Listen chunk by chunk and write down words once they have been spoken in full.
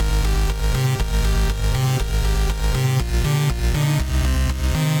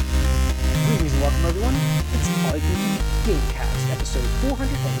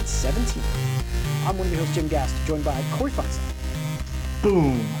one of your hosts, Jim Gast, joined by Corey Funson.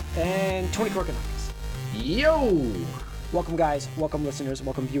 Boom. And Tony Korkanakis. Yo! Welcome, guys. Welcome, listeners.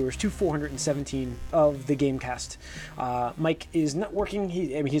 Welcome, viewers, to 417 of the Gamecast. Mike is not working.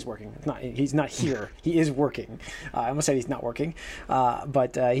 He's working. He's not here. He is working. I almost said he's not working,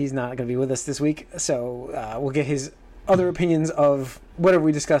 but he's not going to be with us this week. So we'll get his other opinions of whatever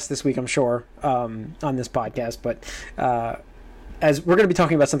we discussed this week, I'm sure, on this podcast. But as we're going to be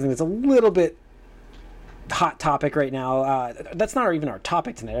talking about something that's a little bit hot topic right now. That's not even our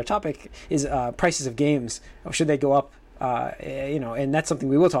topic tonight. Our topic is prices of games. Should they go up? And that's something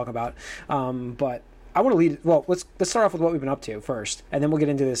we will talk about. But I want to lead. Well, let's start off with what we've been up to first, and then we'll get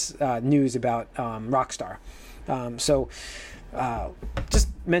into this news about Rockstar. Just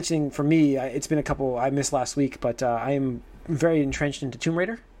mentioning for me, it's been a couple. I missed last week, but I am very entrenched into Tomb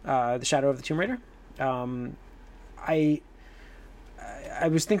Raider, the Shadow of the Tomb Raider. I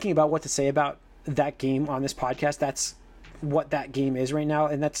was thinking about what to say about that game on this podcast. That's what that game is right now,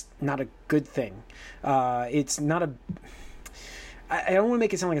 and that's not a good thing. It's not a... I don't want to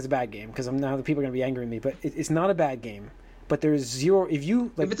make it sound like it's a bad game, because now the people are going to be angry at me, but it's not a bad game. But there's zero... If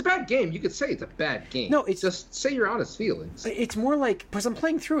it's a bad game, you could say it's a bad game. No, it's... Just say your honest feelings. It's more like... Because I'm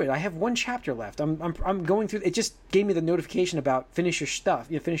playing through it. I have one chapter left. I'm going through... It just gave me the notification about finish your stuff.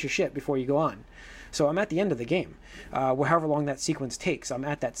 Finish your shit before you go on. So I'm at the end of the game. However long that sequence takes, I'm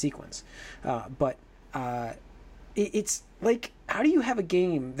at that sequence. It's like, how do you have a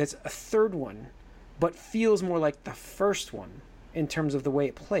game that's a third one, but feels more like the first one in terms of the way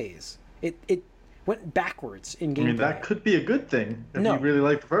it plays? It went backwards in gameplay. I mean, that could be a good thing if No. you really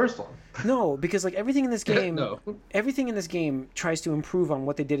like the first one. No, because like everything in this game, No. everything in this game tries to improve on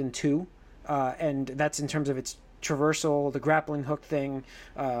what they did in 2, and that's in terms of its traversal, the grappling hook thing,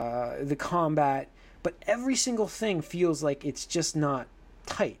 the combat. But every single thing feels like it's just not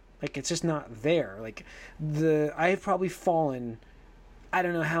tight. Like, it's just not there. Like, I have probably fallen, I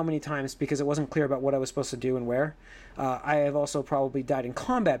don't know how many times, because it wasn't clear about what I was supposed to do and where. I have also probably died in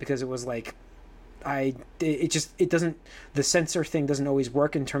combat because it was like, it doesn't, the sensor thing doesn't always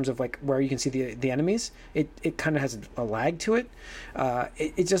work in terms of like where you can see the enemies. It kind of has a lag to it.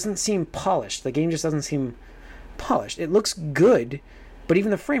 It doesn't seem polished. The game just doesn't seem polished. It looks good, but even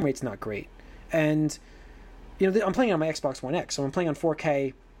the frame rate's not great. And, I'm playing on my Xbox One X, so I'm playing on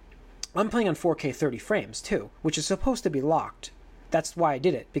 4K. I'm playing on 4K 30 frames, too, which is supposed to be locked. That's why I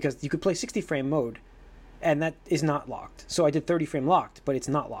did it, because you could play 60 frame mode, and that is not locked. So I did 30 frame locked, but it's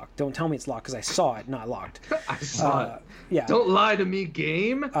not locked. Don't tell me it's locked, because I saw it not locked. I saw it. Yeah. Don't lie to me,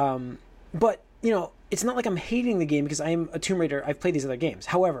 game. But, it's not like I'm hating the game, because I am a Tomb Raider. I've played these other games.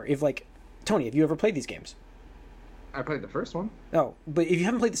 However, Tony, have you ever played these games? I played the first one. Oh, but if you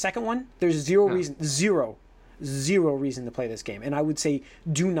haven't played the second one, there's zero reason to play this game. And I would say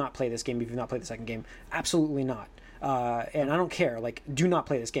do not play this game if you've not played the second game. Absolutely not. And I don't care. Like, do not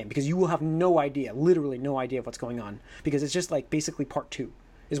play this game, because you will have no idea, literally no idea of what's going on, because it's just like basically part 2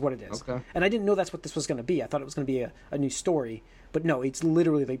 is what it is. Okay. And I didn't know that's what this was going to be. I thought it was going to be a new story, but no, it's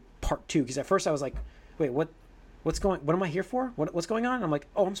literally like part 2. Because at first I was like, wait, what am I here for? What's going on? And I'm like,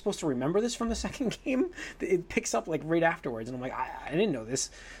 oh, I'm supposed to remember this from the second game? It picks up like right afterwards, and I'm like, I didn't know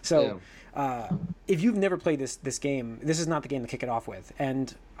this. So if you've never played this game, this is not the game to kick it off with.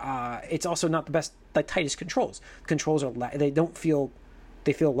 And it's also not the best, like, tightest controls. Controls are they feel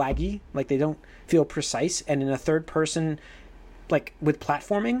laggy, like they don't feel precise. And in a third person, like with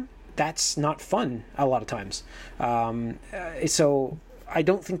platforming, that's not fun a lot of times. So I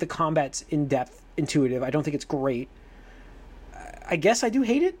don't think the combat's in-depth, intuitive. I don't think it's great. I guess I do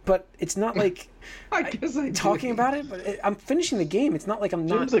hate it, but it's not like I guess I talking about it. But I'm finishing the game. It's not like I'm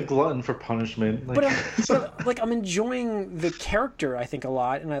not. Jim's a glutton for punishment. But I'm enjoying the character, I think, a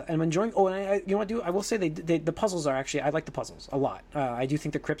lot, and I'm enjoying. Oh, and I you know what, I will say the puzzles are actually, I like the puzzles a lot. I do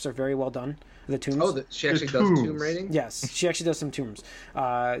think the crypts are very well done. The tombs. Oh, she actually does tomb raiding? Yes, she actually does some tombs.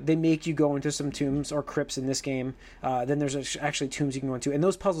 They make you go into some tombs or crypts in this game. Then there's actually tombs you can go into, and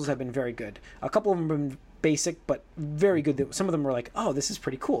those puzzles have been very good. A couple of them have been basic, but very good. Some of them were like, oh, this is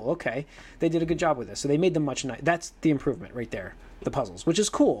pretty cool. Okay, they did a good job with this, so they made them much nice. That's the improvement right there. The puzzles, which is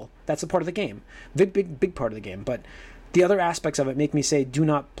cool. That's a part of the game. Big part of the game. But the other aspects of it make me say, do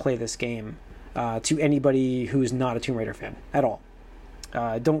not play this game to anybody who's not a Tomb Raider fan at all.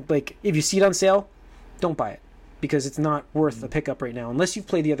 Don't, like, if you see it on sale, don't buy it, because it's not worth a pickup right now unless you've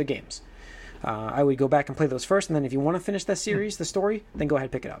played the other games. I would go back and play those first, and then if you want to finish that series, the story, then go ahead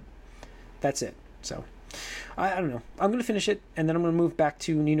and pick it up. That's it. So I don't know. I'm going to finish it, and then I'm going to move back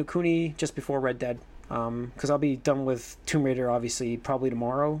to Ni no Kuni just before Red Dead, because I'll be done with Tomb Raider, obviously, probably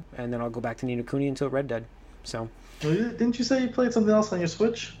tomorrow, and then I'll go back to Ni no Kuni until Red Dead. So Didn't you say you played something else on your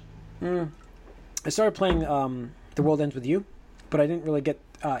Switch? I started playing The World Ends With You, but I didn't really get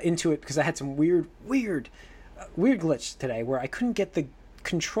into it because I had some weird glitch today where I couldn't get the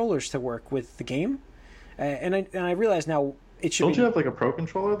controllers to work with the game, and I realize now it should. Don't you have like a Pro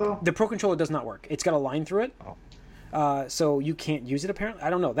controller though? The Pro controller does not work. It's got a line through it. So you can't use it apparently. I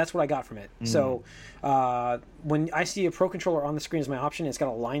don't know. That's what I got from it. So when I see a Pro controller on the screen as my option, it's got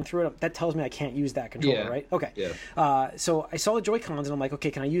a line through it. That tells me I can't use that controller, right? Okay. Yeah. So I saw the Joy-Cons and I'm like, okay,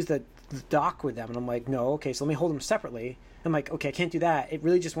 can I use the dock with them? And I'm like, no. Okay, so let me hold them separately. I'm like, okay, I can't do that. It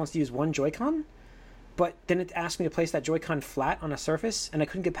really just wants to use one Joy-Con. But then it asked me to place that Joy-Con flat on a surface, and I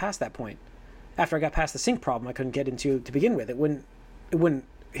couldn't get past that point. After I got past the sync problem, I couldn't get into to begin with. It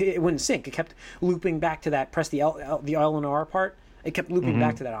wouldn't sync. It kept looping back to that. Press the L and R part. It kept looping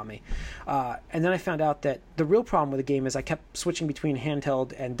back to that on me. And then I found out that the real problem with the game is I kept switching between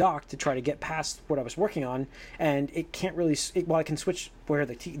handheld and dock to try to get past what I was working on, and it can't really. While I can switch where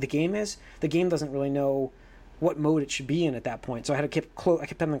the game is, the game doesn't really know what mode it should be in at that point. So I had to I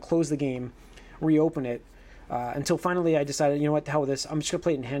kept having to close the game, reopen it. Until finally I decided, you know what, the hell with this. I'm just going to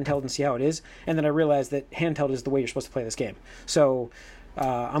play it in handheld and see how it is. And then I realized that handheld is the way you're supposed to play this game. So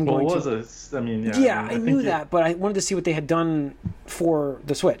I'm going to... I knew that, but I wanted to see what they had done for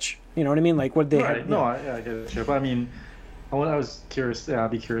the Switch. You know what I mean? Like, what they had... No, I get it. But I mean, I was curious. Yeah,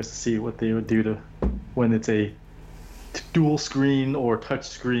 I'd be curious to see what they would do to when it's a dual screen or touch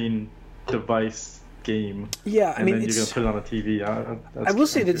screen device game. Yeah, I mean, then you're gonna put it on a TV. I will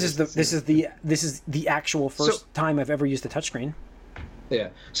say that this is the actual first time I've ever used a touchscreen. Yeah,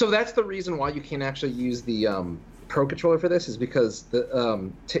 so that's the reason why you can't actually use the Pro controller for this, is because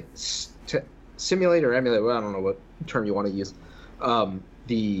the simulate or emulate, well, I don't know what term you want to use,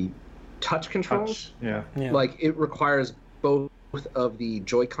 the touch controls. Yeah. Like it requires both of the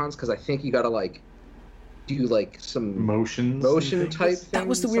Joy-Cons, because I think you gotta like do like some motion type things. That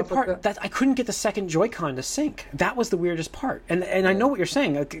was the weird part. That I couldn't get the second Joy-Con to sync. That was the weirdest part. And I know what you're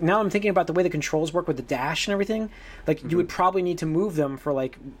saying. Like, now I'm thinking about the way the controls work with the dash and everything. Like you would probably need to move them for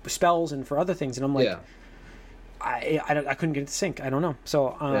like spells and for other things. And I'm like, I couldn't get it to sync. I don't know.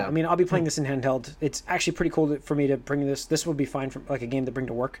 So I mean, I'll be playing this in handheld. It's actually pretty cool for me to bring this. This would be fine for like a game to bring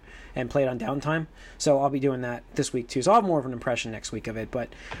to work and play it on downtime. So I'll be doing that this week too. So I'll have more of an impression next week of it. But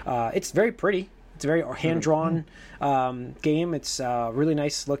it's very pretty. It's a very hand-drawn game. It's really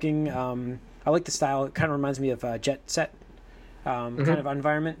nice looking. I like the style. It kind of reminds me of Jet Set kind of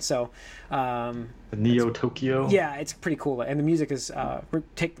environment. So Neo Tokyo. Yeah, it's pretty cool. And the music is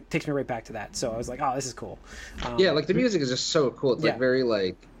takes me right back to that. So I was like, oh, this is cool. Like the music is just so cool. It's like very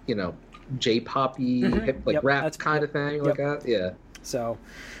like, J-poppy, like rap kind of thing like that. Yeah. So,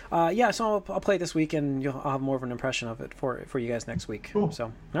 so I'll play it this week, and I'll have more of an impression of it for you guys next week. Cool. So,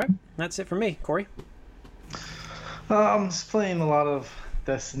 all right, that's it for me. Corey? I'm just playing a lot of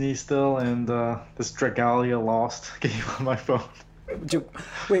Destiny still, and this Dragalia Lost game on my phone.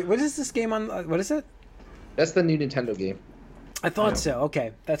 Wait, what is this game on? What is it? That's the new Nintendo game. I thought so.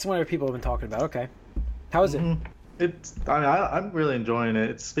 Okay, that's one of the people have been talking about. Okay, how is it? I'm really enjoying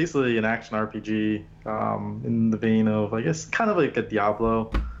it. It's basically an action RPG in the vein of, I guess, kind of like a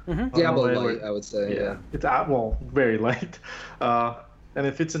Diablo. Diablo light, I would say. Yeah. It's very light, and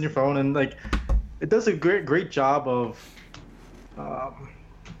it fits in your phone, and like it does a great job of. I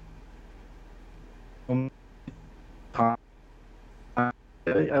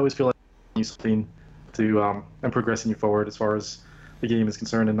always feel like you something to and progressing you forward as far as the game is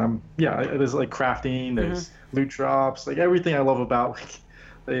concerned, and there's like crafting, there's loot drops, like everything I love about like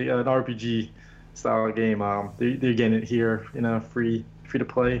an RPG style game. They're getting it here in a free to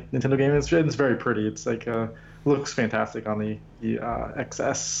play Nintendo game. It's very pretty. It's like looks fantastic on the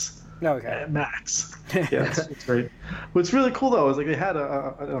XS Max. Yeah, it's great. What's really cool though is like they had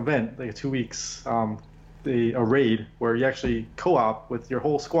an event like 2 weeks, a raid where you actually co-op with your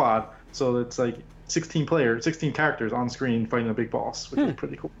whole squad. So it's like 16 characters on screen fighting a big boss, which is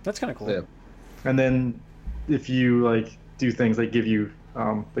pretty cool. That's kind of cool. Yeah. And then if you like do things, they give you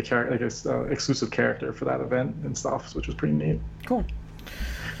the character, like exclusive character for that event and stuff, which was pretty neat. Cool.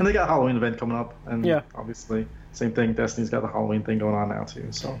 And they got a Halloween event coming up, and obviously same thing. Destiny's got the Halloween thing going on now too.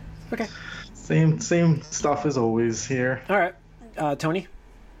 So okay, same stuff as always here. All right, Tony.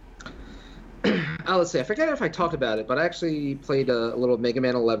 Let's see. I forget if I talked about it, but I actually played a little Mega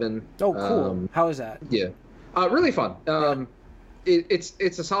Man 11. Oh, cool. How is that? Yeah, really fun. It's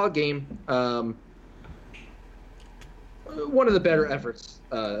a solid game. One of the better efforts,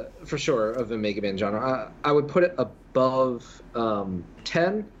 for sure, of the Mega Man genre. I would put it above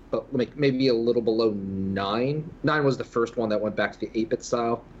 10, but maybe a little below 9. 9 was the first one that went back to the 8-bit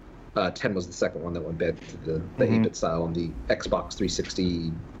style. 10 was the second one that went back to the 8-bit style on the Xbox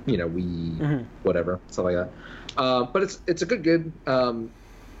 360, Wii, whatever, stuff like that. But it's a good.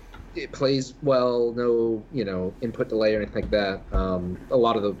 It plays well, no, input delay or anything like that. A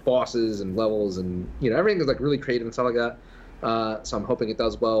lot of the bosses and levels and, everything is like really creative and stuff like that. So I'm hoping it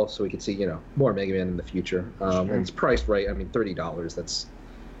does well so we can see, more Mega Man in the future. And it's priced right. I mean, $30, that's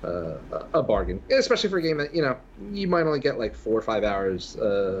a bargain, especially for a game that, you might only get like 4 or 5 hours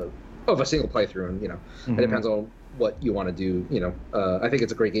of a single playthrough. And, it depends on what you want to do. I think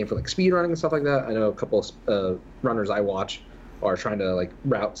it's a great game for like speed running and stuff like that. I know a couple runners I watch are trying to like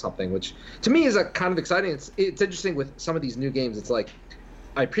route something, which to me is like kind of exciting. It's interesting with some of these new games. It's like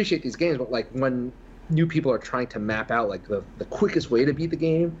I appreciate these games, but like when new people are trying to map out like the quickest way to beat the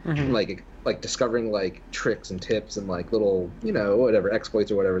game, like discovering like tricks and tips and like little whatever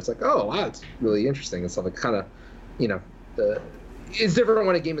exploits or whatever. It's like, oh wow, it's really interesting and stuff. Like kind of it's different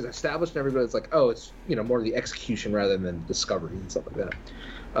when a game is established and everybody's like, oh, it's more the execution rather than discovery and stuff like that.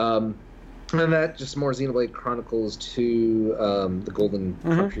 And that just more Xenoblade Chronicles 2, the Golden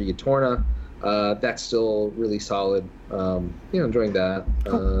Country Torna. That's still really solid. Enjoying that.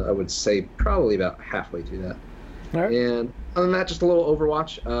 Cool. I would say probably about halfway through that. All right. And other than that, just a little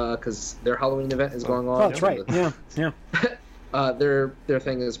Overwatch because their Halloween event is going on. Oh, that's right. Yeah. Their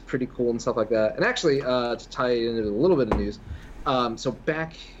thing is pretty cool and stuff like that. And actually, to tie it into a little bit of news, so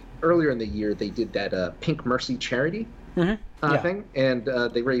back earlier in the year, they did that Pink Mercy charity thing, and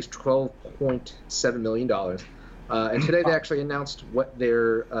they raised $12.7 million. And today they actually announced what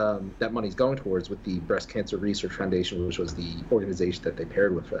that money's going towards with the Breast Cancer Research Foundation, which was the organization that they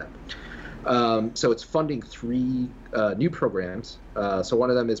paired with for that. So it's funding 3 new programs. So one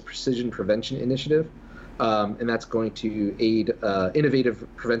of them is Precision Prevention Initiative, and that's going to aid innovative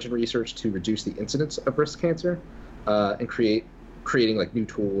prevention research to reduce the incidence of breast cancer and creating like new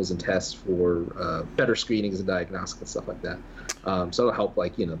tools and tests for better screenings and diagnostics and stuff like that. So it'll help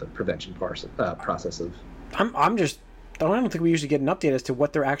like the prevention process of. I don't think we usually get an update as to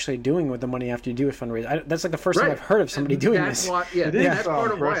what they're actually doing with the money after you do a fundraiser. That's like the first time I've heard of somebody doing this. That's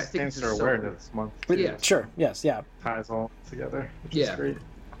part of why I think Breast Cancer Awareness Month. Yeah, sure. Yes, yeah. Ties all together, which is great.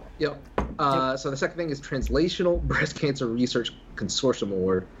 Yep. So the second thing is Translational Breast Cancer Research Consortium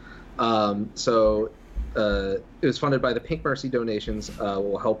Award. It was funded by the Pink Mercy donations.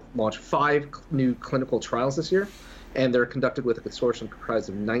 Will help launch 5 new clinical trials this year, and they're conducted with a consortium comprised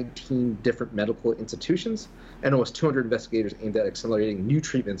of 19 different medical institutions and almost 200 investigators aimed at accelerating new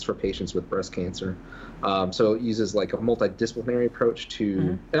treatments for patients with breast cancer. So it uses like a multidisciplinary approach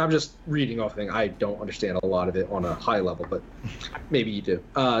to, and I'm just reading off thing. I don't understand a lot of it on a high level, but maybe you do,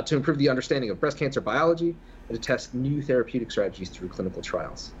 to improve the understanding of breast cancer biology and to test new therapeutic strategies through clinical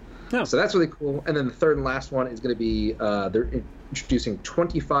trials. Oh. So that's really cool. And then the third and last one is going to be they're introducing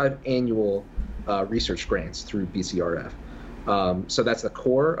 25 annual research grants through BCRF. So that's the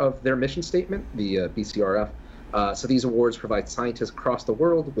core of their mission statement, the BCRF. So these awards provide scientists across the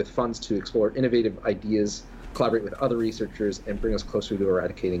world with funds to explore innovative ideas, collaborate with other researchers, and bring us closer to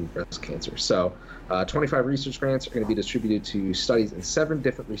eradicating breast cancer. So 25 research grants are going to be distributed to studies in 7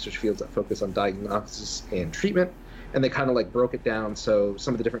 different research fields that focus on diagnosis and treatment. And they kind of like broke it down. So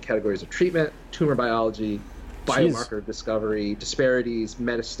some of the different categories of treatment, tumor biology, biomarker discovery, disparities,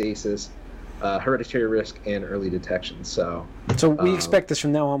 metastasis, hereditary risk, and early detection. So we expect this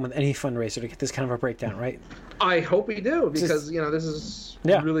from now on with any fundraiser to get this kind of a breakdown, right? I hope we do, because this is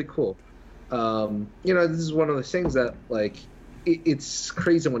really cool. This is one of those things that like it's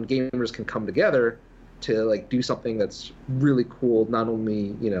crazy when gamers can come together to like do something that's really cool, not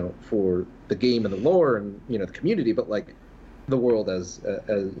only for the game and the lore and the community, but like the world as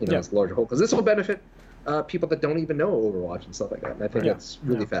as a larger whole. Because this will benefit people that don't even know Overwatch and stuff like that. And I think that's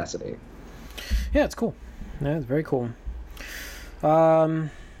really fascinating. Yeah, it's cool. Yeah, it's very cool.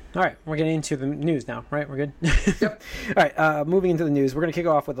 All right, we're getting into the news now, right? We're good? Yep. All right, moving into the news, we're going to kick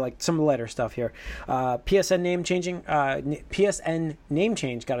off with like some lighter stuff here. PSN name changing. PSN name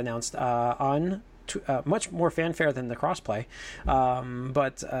change got announced on much more fanfare than the crossplay,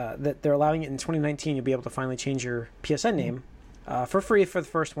 but that they're allowing it in 2019. You'll be able to finally change your PSN name for free for the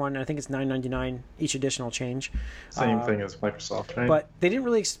first one. I think it's $9.99 each additional change. Same thing as Microsoft, right? But they didn't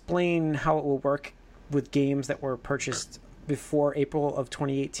really explain how it will work with games that were purchased before April of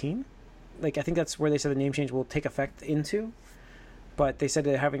 2018. Like I think that's where they said the name change will take effect into, but they said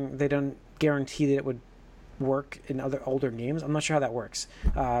they don't guarantee that it would work in other older games. I'm not sure how that works,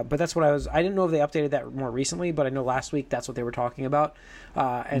 but that's what I didn't know if they updated that more recently, but I know last week that's what they were talking about,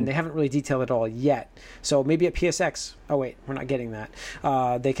 and they haven't really detailed it all yet. So maybe at PSX, oh wait, we're not getting that,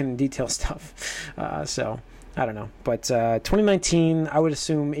 they can detail stuff. So I don't know. But 2019, I would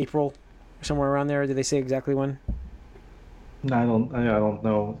assume April, somewhere around there. Did they say exactly when? No, I don't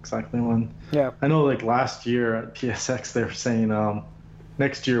know exactly when. Yeah. I know like last year at PSX they were saying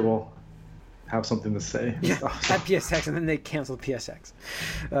next year we'll have something to say. Yeah, at PSX, and then they canceled PSX.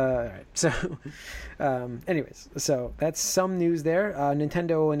 All right. So, anyways, so that's some news there.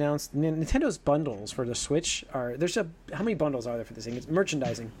 Nintendo announced Nintendo's bundles for the Switch are how many bundles are there for this thing? It's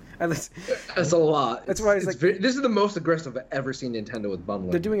merchandising. That's a lot. That's why this is the most aggressive I've ever seen Nintendo with bundling.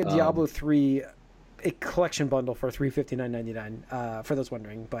 They're doing a Diablo 3. A collection bundle for $359.99, for those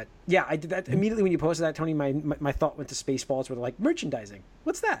wondering. But yeah, I did that immediately when you posted that, Tony. My thought went to Spaceballs, where they're like, merchandising.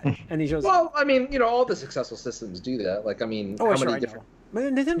 What's that? And he shows. Well, I mean, all the successful systems do that. Like, I mean, how many different?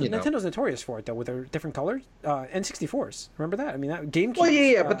 Nintendo's notorious for it though, with their different colors. N64s, remember that? I mean, that GameCube. Well,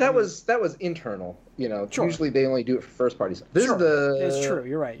 yeah, but that was internal. Sure. Usually they only do it for first parties. It's true.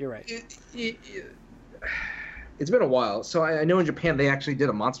 You're right. It's been a while. So I know in Japan they actually did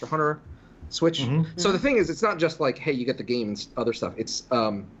a Monster Hunter Switch. So the thing is, it's not just like, hey, you get the game and other stuff. It's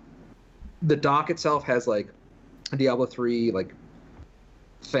the dock itself has like a Diablo 3 like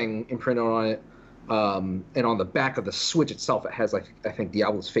thing imprinted on it, and on the back of the Switch itself, it has like I think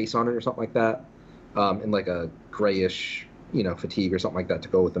Diablo's face on it or something like that, in like a grayish fatigue or something like that to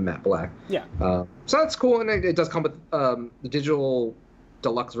go with the matte black. Yeah. So that's cool, and it does come with the digital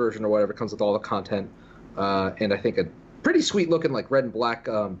deluxe version or whatever. It comes with all the content, and I think a pretty sweet looking like red and black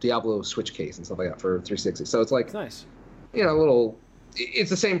Diablo Switch case and stuff like that for 360. So it's like it's nice. Little. It's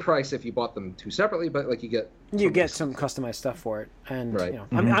the same price if you bought them two separately, but like you get some customized stuff for it, and right.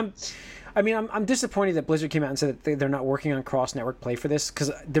 I'm disappointed that Blizzard came out and said that they're not working on cross-network play for this,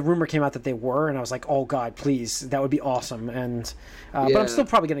 because the rumor came out that they were, and I was like, oh god, please, that would be awesome. And but I'm still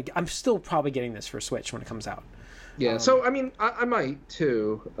probably getting this for Switch when it comes out. Yeah. So I mean, I might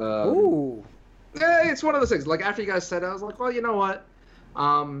too. Ooh. It's one of those things. Like after you guys said it, I was like, well, you know what?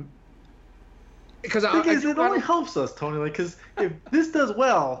 Because it only helps us, Tony. Like, because if this does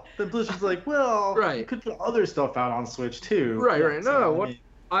well, then Blizzard's like, well, right. You could put other stuff out on Switch too. Right.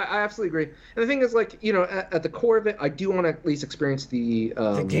 I absolutely agree. And the thing is, like, at the core of it, I do want to at least experience the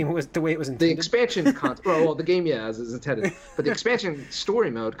game was the way it was intended. The expansion content. well, the game, as is intended, but the expansion story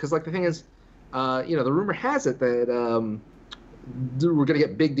mode. Because like the thing is, the rumor has it that we're gonna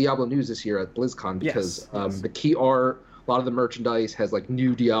get big Diablo news this year at BlizzCon because the key art, a lot of the merchandise has like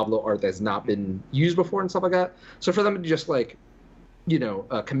new Diablo art that's not been used before and stuff like that. So for them to just like,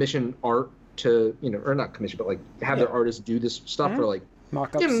 commission art to, or not commission, but like have their artists do this stuff for like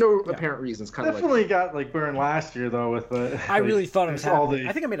mock-ups. No apparent reasons. Kind definitely got like burned last year though with the. I really thought it was happening.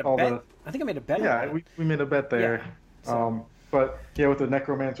 I think I made a bet. I think I made a bet. Yeah, we made a bet there. Yeah, but yeah, with the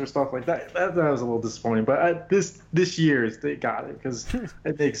Necromancer stuff like that was a little disappointing. But this year they got it because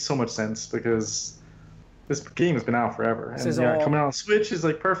it makes so much sense because this game has been out forever. And coming out on Switch is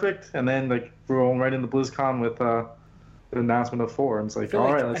like perfect. And then like we're rolling right into BlizzCon with the announcement of 4. And it's like,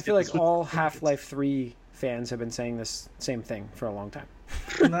 all right, let's. I feel like all Half-Life 3 fans have been saying this same thing for a long time.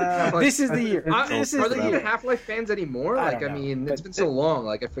 This is the year. Are they even Half-Life fans anymore? I mean, it's been so long.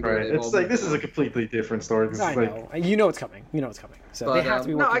 Like I figured it's like this is a completely different story. I know. You know it's coming. So they have to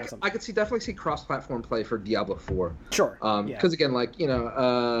be working on something. I could definitely see cross-platform play for Diablo 4. Sure. Because again, like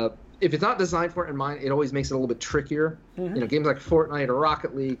if it's not designed for it in mind, it always makes it a little bit trickier. Games like Fortnite or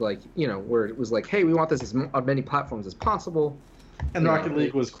Rocket League, like where it was like, hey, we want this on many platforms as possible. And Rocket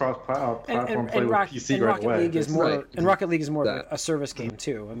League was cross-platform play with PC right away. Rocket League is more of a service game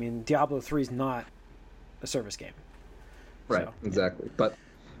too. I mean, Diablo 3 is not a service game. Right. So, exactly. But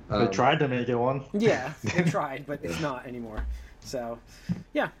they tried to make it one. Yeah, they tried, but it's not anymore. So,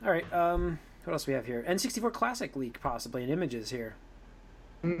 yeah. All right. What else do we have here? N64 Classic leak possibly in images here.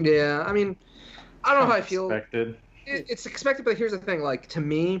 Yeah, I mean, I don't know how I feel. Expected. It's expected, but here's the thing. Like to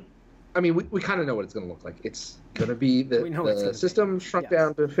me, I mean, we kind of know what it's going to look like. It's going to be the system shrunk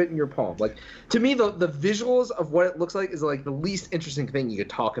down to fit in your palm. Like to me, the visuals of what it looks like is like the least interesting thing you could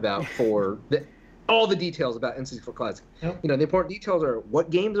talk about for all the details about N64 Classic. Yep. The important details are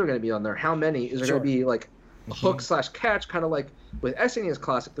what games are going to be on there, how many, is there going to be like a hook/catch, kind of like with SNES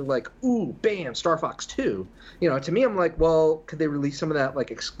Classic. They're like, ooh, bam, Star Fox 2. To me, I'm like, well, could they release some of that like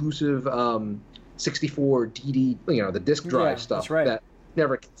exclusive 64 DD, the disc drive stuff that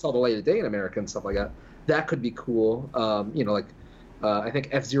never saw the light of day in America and stuff like that. That could be cool. I think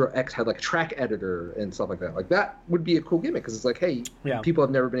F-Zero X had like a track editor and stuff like that. Like that would be a cool gimmick because it's like, hey, people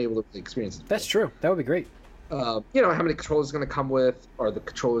have never been able to really experience it. That's true. That would be great. How many controllers it's going to come with? Are the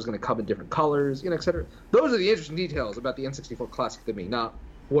controllers going to come in different colors? Et cetera. Those are the interesting details about the N64 Classic to me, not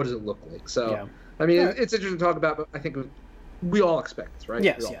what does it look like. So, I mean, it's interesting to talk about, but I think we all expect this, right?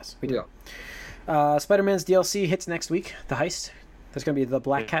 Yes, we do. Spider-Man's DLC hits next week. The Heist. There's going to be the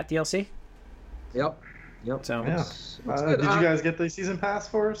Black Cat DLC. Yep. So Yeah. Did you guys get the season pass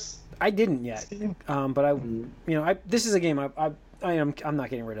for us? I didn't yet, but this is a game I'm not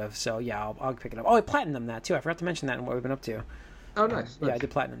getting rid of. So yeah, I'll pick it up. Oh, I platinum that too. I forgot to mention that in what we've been up to. Oh, nice. Yeah, I did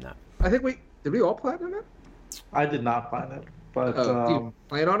platinum that. I think did we all platinum it? I did not platinum it, but do you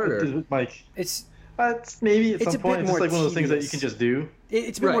plan on it, or? Like it's maybe at it's some a point bit it's just more like one of those things that you tedious. can just do.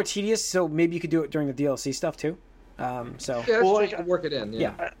 It's a bit more tedious, so maybe you could do it during the DLC stuff too. So Yeah, Well, just work it in.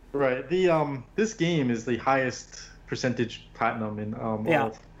 Yeah. Right. This game is the highest percentage platinum in all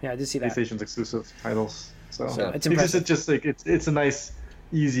of I did see that. PlayStation's exclusive titles. So It's because impressive. it's just like it's a nice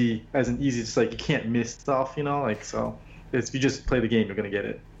easy just like you can't miss stuff, like so if you just play the game you're gonna get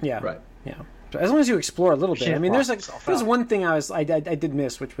it. Yeah. Right. Yeah. So as long as you explore a little bit. Can't I mean, there's lock yourself there's out. one thing I did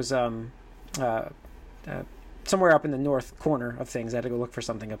miss, which was somewhere up in the north corner of things. I had to go look for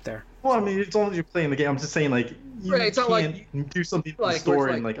something up there. Well, I mean, as long as you're playing the game, I'm just saying like you Right, it's not can't like do something in the like, store where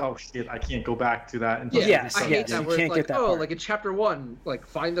it's and like oh shit I can't go back to that and Yeah, Yes, I yes, hate that. you Where can't it's like, get that oh, part. like in chapter 1, like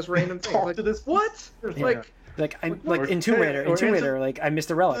find this random thing. Talk Like, to this- what? Yeah. Like Or- in Tomb Raider, or like I missed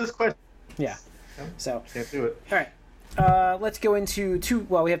a this relic. question. Yeah. So Can't do it. all right. Let's go into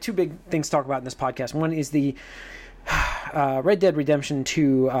we have two big things to talk about in this podcast. One is the Red Dead Redemption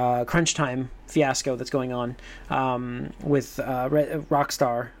 2 crunch time fiasco that's going on with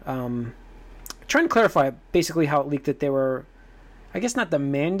Rockstar. Trying to clarify basically how it leaked that they were, I guess not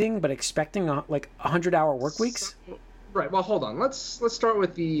demanding, but expecting like 100-hour work weeks. Right. Well, hold on. Let's start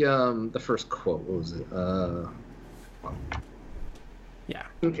with the first quote. What was it? Yeah.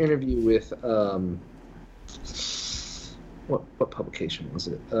 An interview with what publication was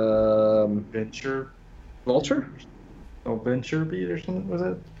it? Venture. Vulture. Oh, Venture Beat or something was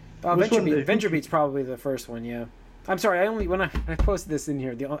it? Which Venture one? Venture Beat's probably the first one. Yeah. I'm sorry. When I posted this in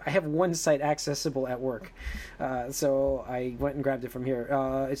here, I have one site accessible at work, so I went and grabbed it from here.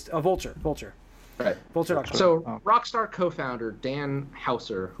 It's a Vulture. Right. Vulture.com. So, Rockstar co-founder Dan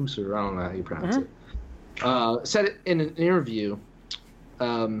Houser, I don't know how you pronounce it, said it in an interview.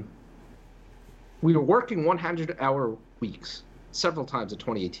 We were working 100-hour weeks several times in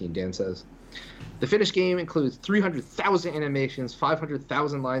 2018, Dan says. The finished game includes 300,000 animations,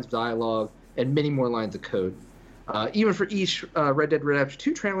 500,000 lines of dialogue, and many more lines of code. Even for each Red Dead Redemption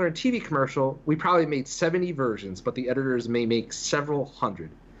 2 trailer and TV commercial, we probably made 70 versions, but the editors may make several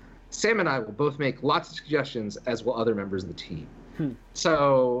hundred. Sam and I will both make lots of suggestions, as will other members of the team.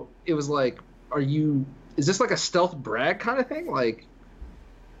 So it was like, is this like a stealth brag kind of thing? Like,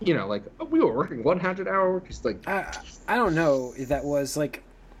 like, oh, we were working 100-hour work. It's like, I don't know if that was like,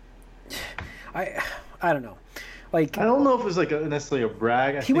 I don't know. Like, I don't know if it was like necessarily a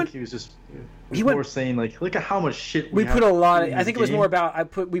brag. I think he was just more saying like, look at how much shit we put a lot. I think it was game. more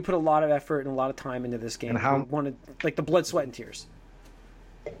about we put a lot of effort and a lot of time into this game. And how we wanted like the blood, sweat, and tears.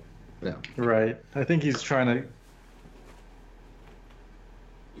 no. Right. I think he's trying to.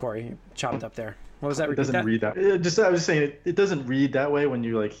 Corey, you chopped up there. What was that? It doesn't read that. I was just saying it doesn't read that way when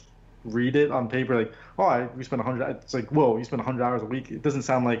you like read it on paper. Like, we spent 100. It's like, whoa, you spent 100 hours a week. It doesn't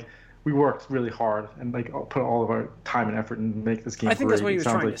sound like we worked really hard and like put all of our time and effort and make this game. I think that's what he was It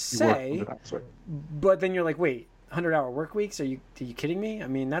sounds trying like to you worked say. 100 hours, right? But then you're like, wait, 100-hour work weeks? Are you kidding me? I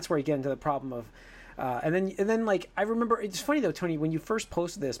mean, that's where you get into the problem of. And then like I remember, it's funny though, Tony, when you first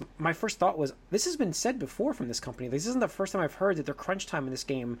posted this, my first thought was, this has been said before from this company. This isn't the first time I've heard that their crunch time in this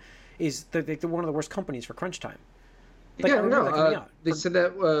game is they're one of the worst companies for crunch time. Like, I remember that coming out. They said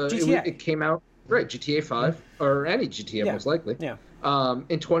that GTA. it came out, right, GTA 5, or any GTA most likely. Yeah.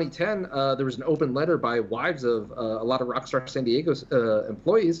 In 2010, there was an open letter by wives of a lot of Rockstar San Diego's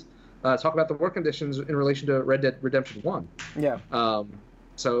employees talk about the work conditions in relation to Red Dead Redemption 1. Yeah.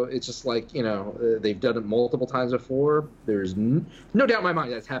 So it's just like, they've done it multiple times before. There's no doubt in my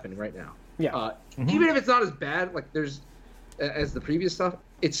mind that's happening right now. Yeah. Even if it's not as bad, like as the previous stuff,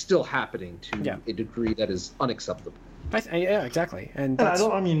 it's still happening to a degree that is unacceptable. Yeah, exactly. And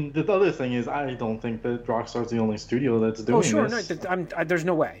I mean, the other thing is, I don't think that Rockstar's the only studio that's doing sure, this. no, there's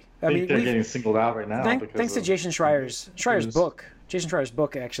no way. I think they're getting singled out right now. Thanks to Jason Schreier's book. Jason Schreier's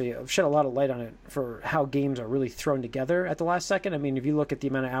book actually shed a lot of light on it for how games are really thrown together at the last second. I mean, if you look at the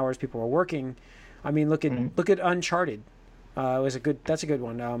amount of hours people were working, I mean, look at Uncharted. That's a good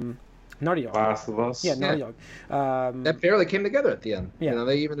one. Naughty Dog. Last of Us. Yeah, Naughty Dog. That barely came together at the end. Yeah.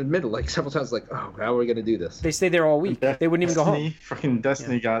 They even admitted like several times, like, oh, how are we going to do this? They stayed there all week. They wouldn't even go home. Freaking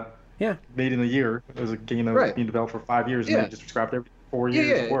Destiny got made in a year. It was a game that was being developed for 5 years, and they just scrapped every 4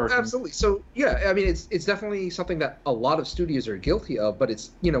 years of work. Absolutely. So I mean, it's definitely something that a lot of studios are guilty of, but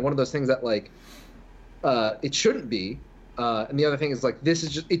it's one of those things that like it shouldn't be, And the other thing is like this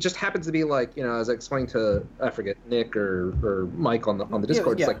is just it just happens to be like as I explained to I forget Nick or Mike on the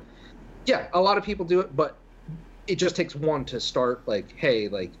Discord. Yeah. It's like a lot of people do it, but it just takes one to start. Like hey,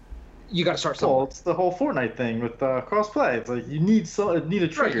 like you got to start somewhere. Well, it's the whole Fortnite thing with crossplay. It's like you need a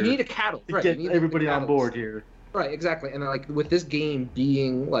trigger. Right, you need a catalyst to get everybody on board here. Right, exactly. And like with this game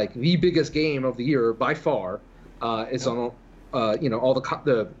being like the biggest game of the year by far, it's on all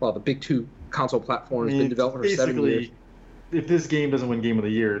the big two console platforms. Been developed for 7 years. If this game doesn't win Game of the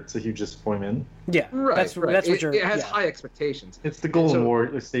Year, it's a huge disappointment. Yeah, right. That's what it has high expectations. It's the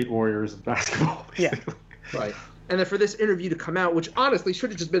Golden State Warriors of basketball. Basically. Yeah, right. And then for this interview to come out, which honestly should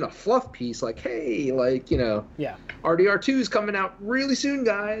have just been a fluff piece, like, hey, like, RDR2 is coming out really soon,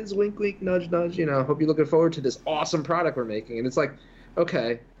 guys. Wink, wink, nudge, nudge. Hope you're looking forward to this awesome product we're making. And it's like,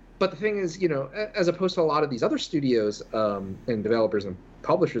 okay. But the thing is, as opposed to a lot of these other studios and developers and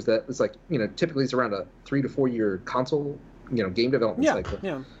publishers, that it's like, typically it's around a 3 to 4 year console, game development cycle.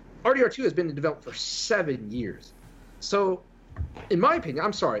 Yeah. RDR2 has been in development for 7 years. So, in my opinion,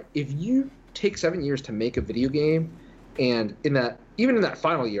 I'm sorry, if you take 7 years to make a video game, and even in that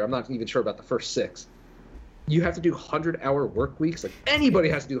final year, I'm not even sure about the first 6, you have to do 100-hour work weeks. Like anybody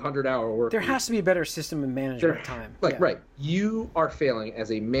has to do 100-hour work. There weeks. has to be a better system of management of time. Right, you are failing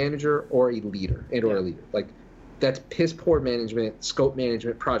as a manager or a leader or a leader. Like that's piss poor management, scope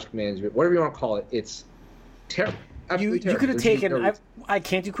management, project management, whatever you want to call it. It's terrible. You could have taken. I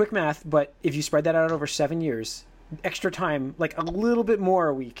can't do quick math, but if you spread that out over 7 years, extra time, like a little bit more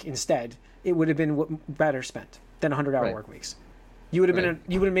a week instead, it would have been better spent than 100-hour work weeks. You would have been.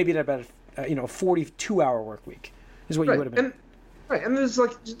 You would have maybe had about a 42-hour work week is what you would have been. And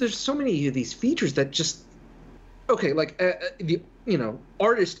there's so many of these features that just the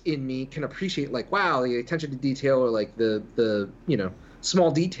artist in me can appreciate like wow the attention to detail or like the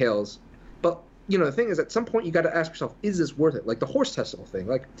small details, but the thing is at some point you got to ask yourself, is this worth it? Like the horse testicle thing,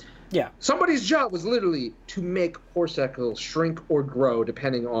 like somebody's job was literally to make horse testicles shrink or grow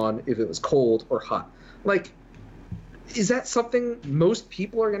depending on if it was cold or hot. Like, is that something most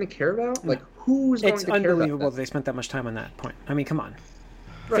people are going to care about? Like, who's going to care about that? It's unbelievable that they spent that much time on that point. I mean, come on.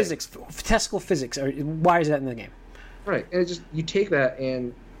 Right. Physics, testicle physics. Why is that in the game? Right, and it's just you take that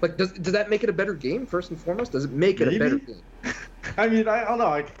and like, does that make it a better game first and foremost? Does it make it a better game? I mean, I don't know.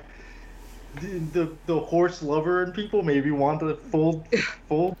 Like, the horse lover and people maybe want the full.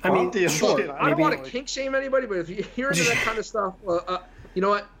 I mean, sure. I don't want to kink shame anybody, but if you're into that kind of stuff, you know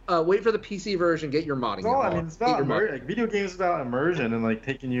what? Wait for the PC version. Get your modding. No, I mean it's about like video games about immersion and like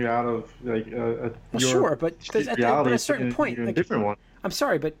taking you out of like sure, but at a certain point, like, a different one. I'm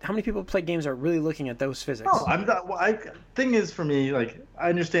sorry, but how many people play games are really looking at those physics? No, I'm not. Thing is, for me, like I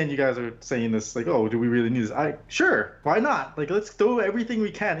understand you guys are saying this, like, oh, do we really need this? Sure, why not? Like, let's throw everything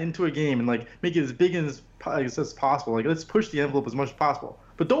we can into a game and like make it as big as possible. Like, let's push the envelope as much as possible,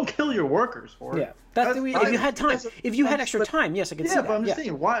 but don't kill your workers for it. Yeah, if you had time, if you had extra time, yes, I could see that. Yeah, but I'm just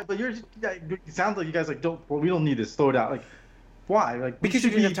saying why. But it sounds like you guys like don't. Well, we don't need this. Slow it out. Like, why? Like because you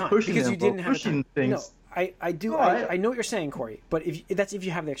didn't have time. Because you didn't have time. Things. No. I do. I know what you're saying, Corey. But if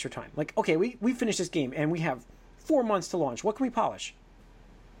you have the extra time, like okay, we finished this game and we have 4 months to launch. What can we polish?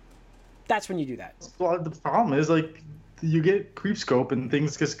 That's when you do that. Well, the problem is like you get creep scope and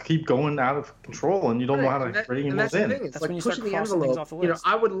things just keep going out of control and you don't know how to bring them in. That's the thing. It's like pushing the envelope. Off the list.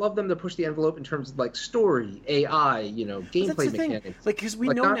 I would love them to push the envelope in terms of like story, AI, gameplay mechanics. Like because we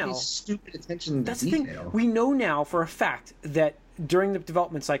know now. Stupid attention to detail. The thing. We know now for a fact that during the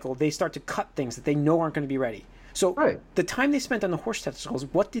development cycle, they start to cut things that they know aren't going to be ready. So the time they spent on the horse testicles,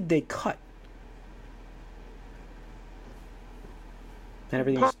 what did they cut? And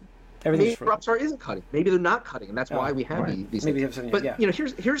everything's maybe Rockstar isn't cutting. Maybe they're not cutting, and that's why we have these maybe things. But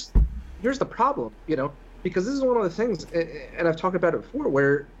here's the problem, because this is one of the things, and I've talked about it before,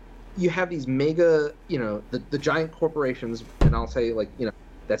 where you have these mega, the giant corporations, and I'll say like,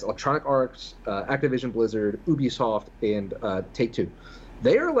 that's Electronic Arts, Activision Blizzard, Ubisoft, and Take-Two.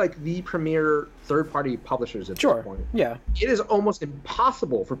 They are like the premier third-party publishers at this point. Yeah. It is almost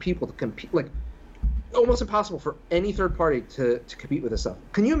impossible for people to compete, like almost impossible for any third party to compete with this stuff.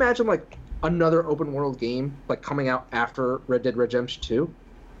 Can you imagine like another open world game like coming out after Red Dead Redemption 2?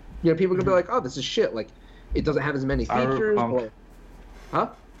 People can be like, oh, this is shit. Like, it doesn't have as many features.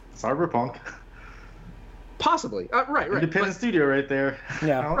 Cyberpunk. Possibly. Right. Independent studio right there.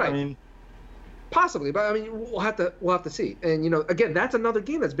 Yeah. Right. I mean, possibly, but I mean, we'll have to see. And again, that's another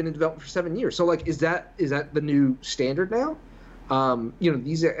game that's been in development for 7 years. So like, is that the new standard now?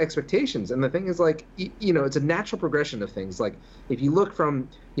 these expectations. And the thing is, like, it's a natural progression of things. Like, if you look from,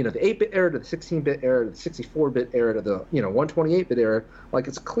 the 8-bit era to the 16-bit era to the 64-bit era to the, 128-bit era, like,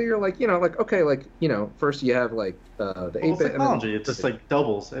 it's clear, like, okay, like, first you have, like, the 8-bit. Technology, it just, like,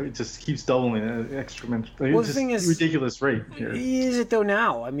 doubles. It just keeps doubling at an exponential. Well, the thing is, ridiculous rate here. Is it, though,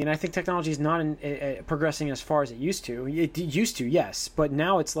 now? I mean, I think technology is not progressing as far as it used to. It used to, yes, but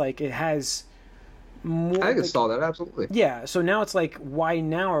now it's like it has... more, I think it's stalled out, absolutely. Yeah, so now it's like, why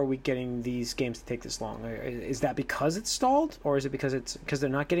now are we getting these games to take this long? Is that because it's stalled, or is it because they're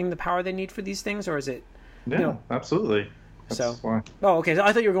not getting the power they need for these things, or is it? Yeah, absolutely. That's why. Oh, okay. So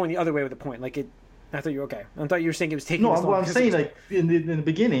I thought you were going the other way with the point. Like I thought you were okay. I thought you were saying it was taking. No, this long I'm saying like in the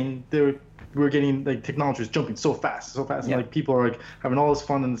beginning, we're getting like technology was jumping so fast, and like people are like having all this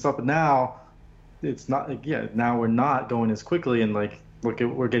fun and stuff. But now, it's not like now we're not going as quickly, and like we're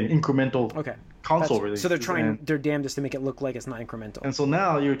getting incremental. Okay. Console release. So they're trying their damnedest to make it look like it's not incremental. And so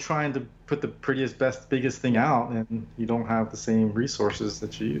now you're trying to put the prettiest, best, biggest thing out, and you don't have the same resources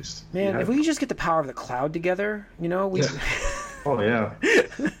that you used. Man, if we could just get the power of the cloud together, we. Oh yeah.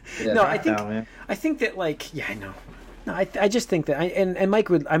 No, I think that I know. No, I just think that, and Mike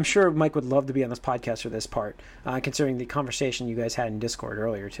I'm sure Mike would love to be on this podcast for this part, considering the conversation you guys had in Discord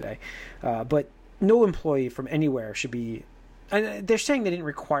earlier today. But no employee from anywhere should be. And they're saying they didn't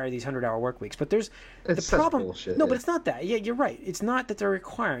require these 100-hour work weeks, but there's the problem. Bullshit, no, but it's not that. Yeah, you're right. It's not that they're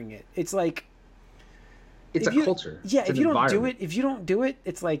requiring it. It's like it's a culture. Yeah, if you don't do it,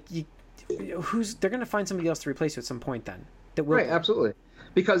 it's like they're going to find somebody else to replace you at some point. Then that will. Right, absolutely.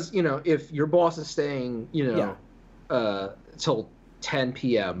 Because if your boss is staying, till 10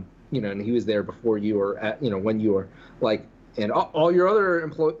 p.m., and he was there before you or at, when you were like, and all your other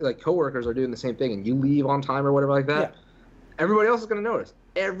coworkers are doing the same thing, and you leave on time or whatever like that. Yeah. Everybody else is going to notice.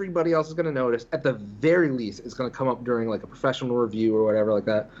 Everybody else is going to notice. At the very least, it's going to come up during like a professional review or whatever like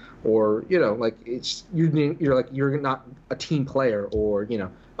that. Or like it's you're not a team player, or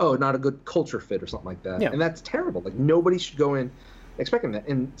not a good culture fit or something like that. Yeah. And that's terrible. Like nobody should go in expecting that.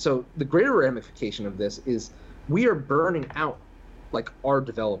 And so the greater ramification of this is we are burning out like our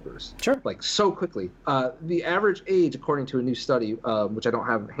developers. Sure. Like so quickly. The average age, according to a new study, which I don't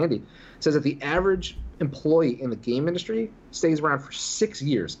have handy, says that the average employee in the game industry stays around for 6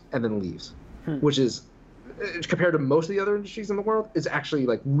 years and then leaves, which is, compared to most of the other industries in the world, is actually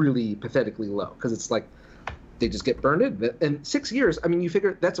like really pathetically low, because it's like they just get burned in. And 6 years, I mean, you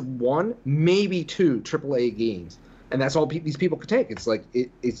figure that's 1, maybe 2 AAA games, and that's all these people could take. It's like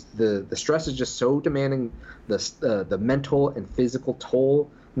it's the stress is just so demanding, the mental and physical toll,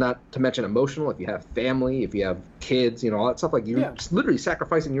 not to mention emotional. If you have family, if you have kids, all that stuff, like you're just literally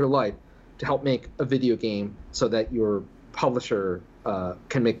sacrificing your life to help make a video game so that your publisher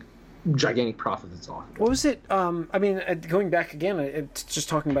can make gigantic profits off. What was it? Going back again, it's just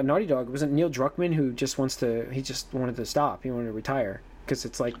talking about Naughty Dog. Was it Neil Druckmann who just wanted to stop? He wanted to retire because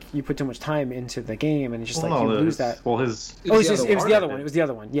it's like you put too much time into the game, and it's just you lose that. Well, it was the other one. It was the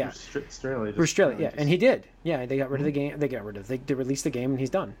other one. Yeah. Bruce Straley. Yeah, and he did. Yeah, they got rid of the game. They released the game, and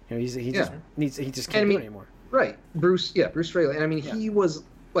he's done. He just can't do it anymore. Right, Bruce Straley. And I mean, he was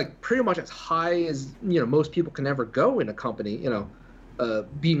like pretty much as high as most people can ever go in a company,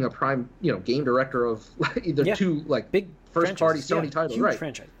 being a prime game director of either two like big first party Sony titles, huge right?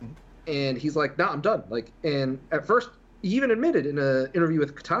 Franchise. And he's like, "Nah, I'm done." Like, and at first he even admitted in an interview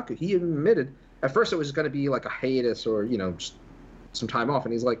with Kotaku, at first it was going to be like a hiatus or just some time off,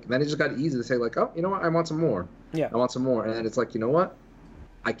 and he's like, then it just got easy to say like, "Oh, you know what? I want some more. Yeah, I want some more." And then it's like, you know what?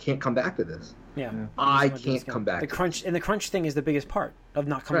 I can't come back to this. Yeah. I can't come back. The crunch thing is the biggest part of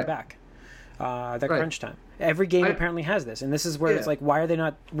not coming back. Crunch time. Every game apparently has this, and this is where it's like, why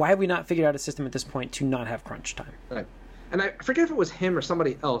have we not figured out a system at this point to not have crunch time? Right. And I forget if it was him or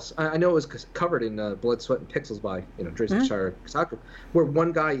somebody else. I know it was covered in Blood, Sweat, and Pixels by Jason Schreier Kotaku, where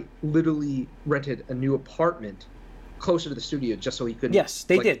one guy literally rented a new apartment closer to the studio just so he could. Yes,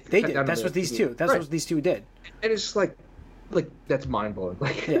 they did. They did. That's what these two. That's what these two did. And it's just like that's mind blowing.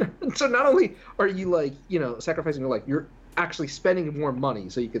 So not only are you sacrificing your life, you're actually spending more money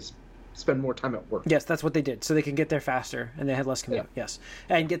so you could spend more time at work. Yes, that's what they did, so they can get there faster and they had less commute. Yes,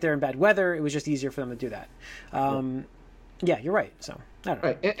 and get there in bad weather. It was just easier for them to do that. Yeah, you're right. So I don't know.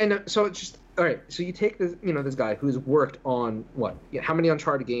 Right, and so it's just all right. So you take this, this guy who's worked on how many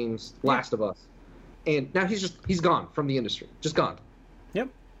Uncharted games, Last of Us, and now he's gone from the industry, just gone. Yep.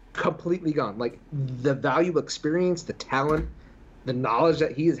 Completely gone. Like the valuable experience, the talent, the knowledge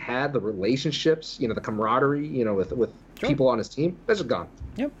that he has had, the relationships, the camaraderie, with people on his team, that's just gone.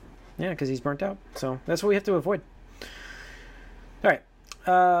 Yep. Yeah, because he's burnt out. So that's what we have to avoid. All right.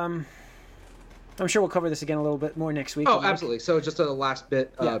 I'm sure we'll cover this again a little bit more next week. Oh, absolutely. So just a last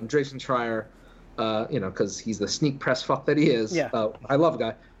bit, Jason Schreier, because he's the sneak press fuck that he is. Yeah. I love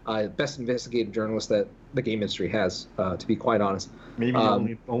the guy. Best investigative journalist that the game industry has, to be quite honest. Maybe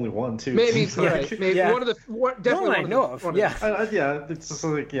only one too. Maybe right. Maybe one of the definitely one I know of. Yeah. It's just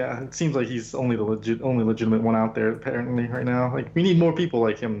like it seems like he's only the only legitimate one out there apparently right now. Like we need more people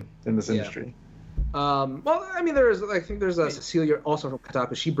like him in this industry. Well, I mean, I think there's Cecilia also from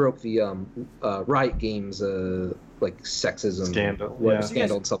Kotaku. She broke the Riot Games like sexism scandal,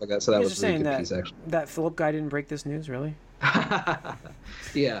 scandal and stuff like that. So that was a really good piece, actually. That Philip guy didn't break this news, really?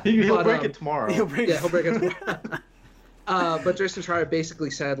 Yeah, he'll break it tomorrow. He'll break it tomorrow. But Jason Schreier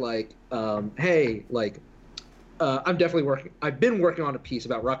basically said like, hey, like, I'm definitely working. I've been working on a piece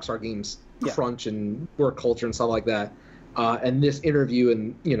about Rockstar Games crunch and work culture and stuff like that. And this interview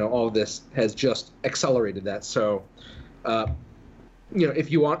and all of this has just accelerated that. So,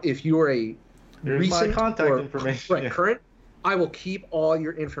 if you are a recent my contact information, current, I will keep all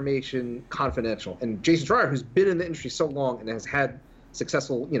your information confidential. And Jason Schreier, who's been in the industry so long and has had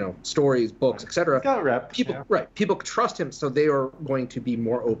successful, stories, books, etc. Got rep. People trust him, so they are going to be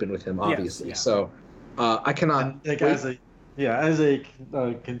more open with him, obviously. Yes, So, I cannot. And, as a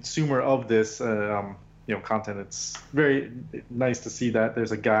consumer of this. Content, it's very nice to see that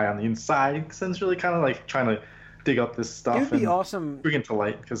there's a guy on the inside essentially kind of like trying to dig up this stuff. It would be awesome. Bring it to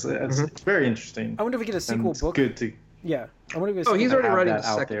light because it's very interesting. I wonder if we get a sequel book. Good to. Yeah. I wonder if we get a he's already writing the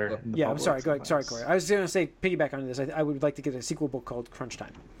second book. Yeah, I'm sorry. Go ahead. Sorry, Corey. I was going to say, piggyback on this. I would like to get a sequel book called Crunch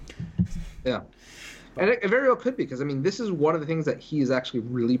Time. Yeah. And it very well could be, because, I mean, this is one of the things that he is actually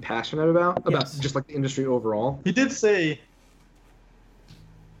really passionate about just like the industry overall. He did say...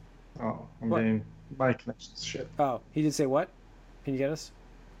 Oh, I'm getting my connection's shit. Oh, he did say what? Can you get us?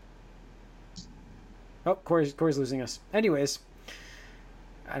 Oh, Corey's losing us. Anyways,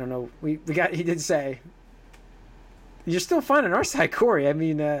 I don't know. He did say... You're still fine on our side, Corey. I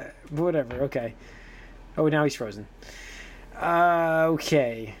mean, whatever. Okay. Oh, now he's frozen.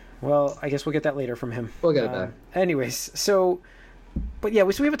 Okay. Well, I guess we'll get that later from him. We'll get it back. Anyways, so... But yeah,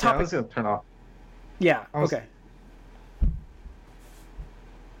 so we have a topic... I was going to turn off. Yeah, okay.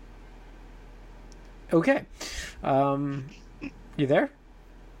 Okay. You there?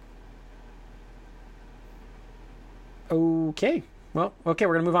 Okay. Well, okay,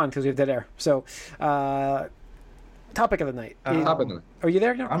 we're going to move on because we have dead air. So, topic of the night. Topic of the night. Are you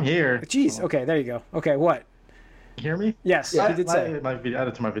there? No? I'm here. Jeez. Okay, there you go. Okay, what? You hear me? Yes, he did say. I had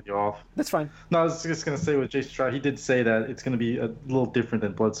to turn my video off. That's fine. No, I was just going to say with Jason Schreier, he did say that it's going to be a little different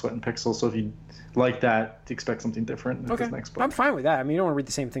than Blood, Sweat, and Pixels. So if you like that, expect something different in his next book. I'm fine with that. I mean, you don't want to read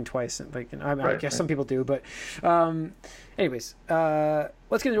the same thing twice. Like, I guess some people do. But anyways,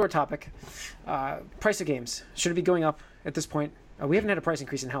 let's get into our topic. Price of games. Should it be going up at this point? We haven't had a price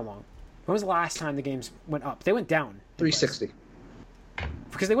increase in how long? When was the last time the games went up? They went down. $360.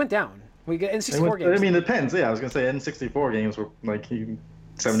 Because they went down. We get N64 games. I mean, it depends. Yeah, I was gonna say N64 games were like $70.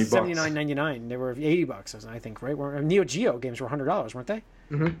 $79.99. They were $80, I think, right? Neo Geo games were $100, weren't they?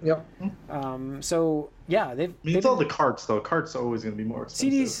 Mm-hmm. Yep. So yeah, it's all the carts though. Carts are always gonna be more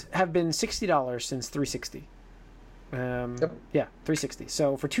expensive. CDs have been $60 since 360. Yep. Yeah, 360.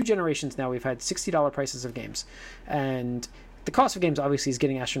 So for 2 generations now, we've had $60 prices of games, and the cost of games obviously is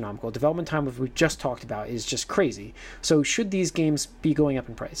getting astronomical. Development time, as we just talked about, is just crazy. So should these games be going up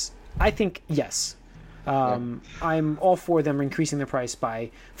in price? I think yes. I'm all for them increasing the price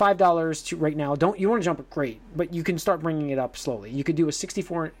by $5 to right now. You want to jump it, great, but you can start bringing it up slowly. You could do a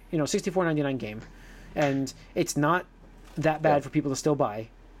 $64.99 game, and it's not that bad for people to still buy.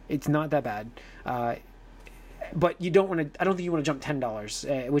 It's not that bad. But you don't want to. I don't think you want to jump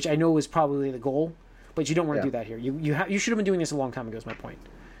 $10, which I know is probably the goal. But you don't want to do that here. You should have been doing this a long time ago. Is my point.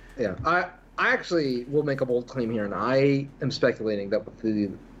 Yeah, I actually will make a bold claim here, and I am speculating that with the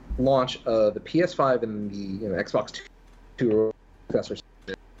launch of the PS5 and the Xbox 2 successors,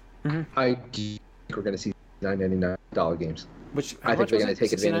 I think we're going to see $9.99 games. Which I think they're going to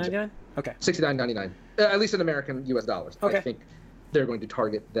take advantage of. Okay. $69.99, at least in American US dollars. Okay. I think they're going to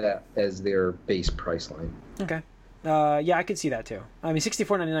target that as their base price line. Okay. Yeah, I could see that too. I mean,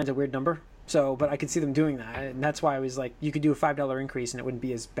 $64.99 is a weird number. So, but I could see them doing that, and that's why I was like, you could do a $5 increase, and it wouldn't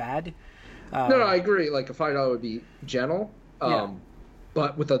be as bad. No, I agree. Like a $5 would be gentle,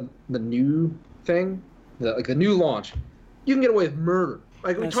 but with the new thing, the new launch, you can get away with murder.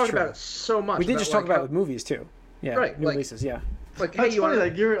 Like we talked about it so much. We did just talk about it with movies too. Yeah, right. New releases. Yeah. Like, hey,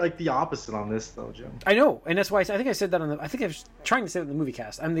 you're like the opposite on this though, Jim. I know, and that's why I think I said that I think I was trying to say that in the movie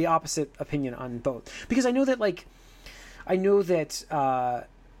cast. I'm the opposite opinion on both because I know that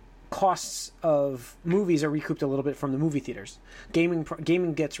costs of movies are recouped a little bit from the movie theaters.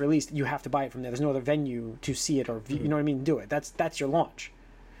 Gaming gets released, you have to buy it from there. There's no other venue to see it or view, you know what I mean, do it. That's your launch.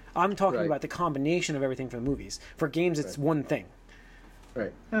 I'm talking about the combination of everything for the movies. For games, it's one thing.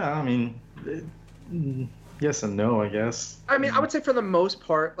 Right. Yeah, I mean, yes and no, I guess. I mean, I would say for the most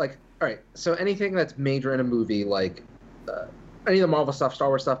part, like, all right, so anything that's major in a movie, like any of the Marvel stuff, Star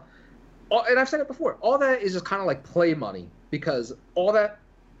Wars stuff, and I've said it before, all that is just kind of like play money, because all that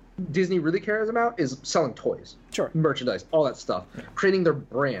Disney really cares about is selling toys, merchandise, all that stuff, creating their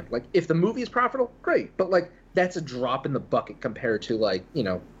brand. Like, if the movie is profitable, great, but like that's a drop in the bucket compared to, like, you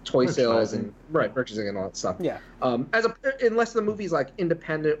know, toy sales and merchandising and all that stuff. Yeah. Unless the movie's like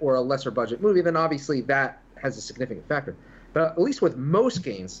independent or a lesser budget movie, then obviously that has a significant factor. But at least with most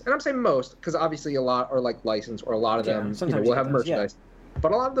games, and I'm saying most because obviously a lot are like licensed, or a lot of them will have merchandise.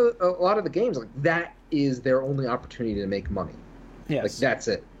 But a lot of the games, like, that is their only opportunity to make money. Yes. Like, that's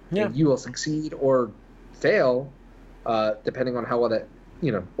it. Yeah. And you will succeed or fail, depending on how well that,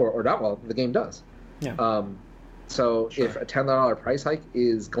 you know, or not well the game does. Yeah. So if a $10 price hike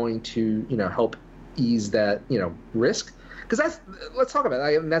is going to, you know, help ease that, you know, risk, because let's talk about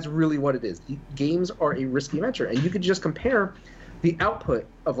that. And that's really what it is. The games are a risky venture, and you could just compare the output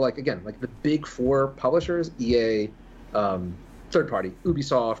of, like, again, like the big four publishers: EA, third party,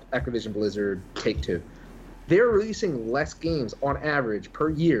 Ubisoft, Activision Blizzard, Take-Two. They're releasing less games on average per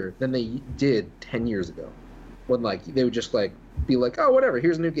year than they did 10 years ago, when, like, they would just, like, be like, oh, whatever,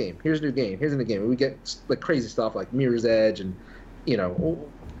 here's a new game, here's a new game, here's a new game. And we get, like, crazy stuff like Mirror's Edge and, you know,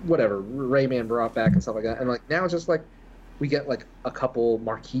 whatever, Rayman brought back and stuff like that. And, like, now it's just, like, we get, like, a couple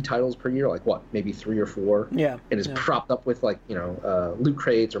marquee titles per year, like, what, maybe 3 or 4? Yeah. And it's propped up with, like, you know, loot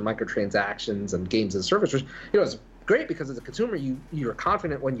crates or microtransactions and games as a service, which, you know, is great because as a consumer, you're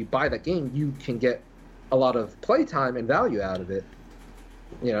confident when you buy that game, you can get a lot of playtime and value out of it,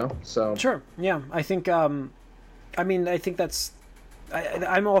 you know. So sure, yeah, I think I think that's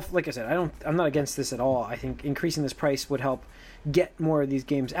I'm off. Like I said, I'm not against this at all. I think increasing this price would help get more of these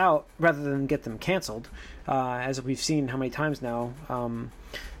games out rather than get them canceled, as we've seen how many times now.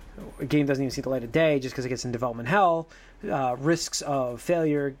 A game doesn't even see the light of day just because it gets in development hell. Risks of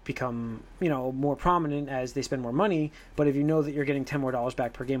failure become, you know, more prominent as they spend more money. But if you know that you're getting $10 more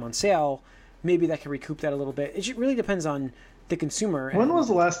back per game on sale, maybe that can recoup that a little bit. It really depends on the consumer. When was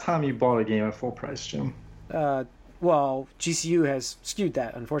the last time you bought a game at full price, Jim? Well, GCU has skewed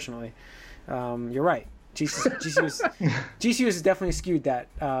that, unfortunately. You're right. GCU has definitely skewed that,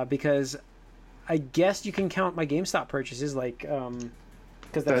 because I guess you can count my GameStop purchases, like,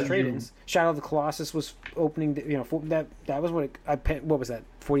 because that's trade-ins. Shadow of the Colossus was opening, you know, that was what I paid. What was that?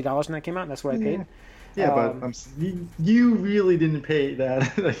 $40 when that came out. And that's what I paid. Yeah, but you really didn't pay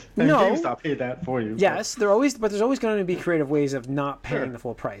that. No, GameStop paid that for you. Yes, there's always going to be creative ways of not paying the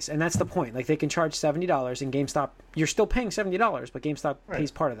full price, and that's the point. Like, they can charge $70, and GameStop, you're still paying $70, but GameStop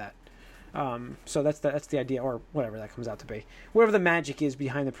pays part of that. So that's the idea, or whatever that comes out to be, whatever the magic is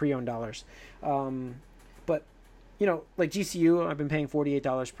behind the pre-owned dollars. But, you know, like GCU, I've been paying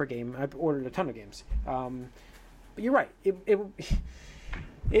 $48 per game. I've ordered a ton of games. But you're right.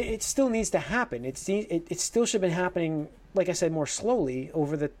 It still needs to happen. It still should have been happening, like I said, more slowly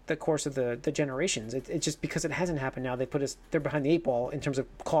over the course of the generations. It's just because it hasn't happened now. They're behind the 8 ball in terms of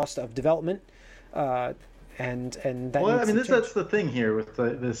cost of development, and that. Well, I mean, that's the thing here with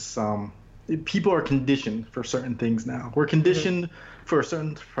this. People are conditioned for certain things now. We're conditioned for a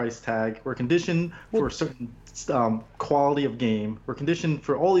certain price tag. We're conditioned for a certain quality of game. We're conditioned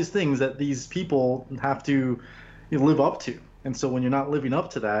for all these things that these people have to live up to. And so when you're not living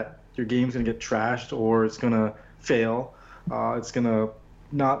up to that, your game's going to get trashed, or it's going to fail. It's going to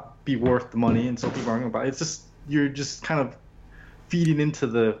not be worth the money, and so people aren't going to buy it. It's just, you're just kind of feeding into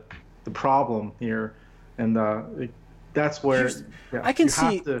the problem here, and that's where I can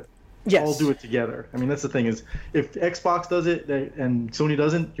see. Have to all do it together. I mean, that's the thing is, if Xbox does it and Sony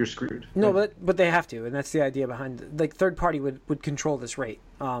doesn't, you're screwed. No, but they have to, and that's the idea behind it. Like, third party would control this rate.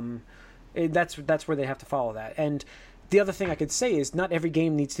 That's where they have to follow that. And the other thing I could say is not every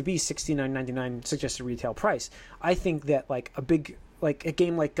game needs to be $69.99 suggested retail price. I think that, like, a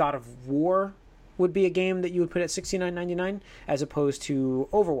game like God of War would be a game that you would put at $69.99 as opposed to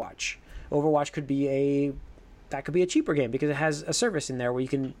Overwatch. Overwatch could be a cheaper game because it has a service in there where you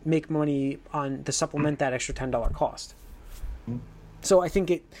can make money to supplement that extra $10 cost. So I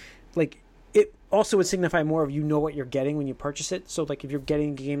think it also would signify more of, you know, what you're getting when you purchase it. So, like, if you're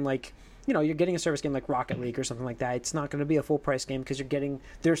getting a game like, you know, you're getting a service game like Rocket League or something like that, it's not going to be a full price game because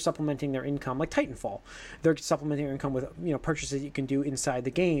they're supplementing their income, like Titanfall. They're supplementing their income with, you know, purchases you can do inside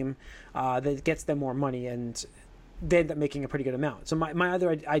the game that gets them more money. And they end up making a pretty good amount. So my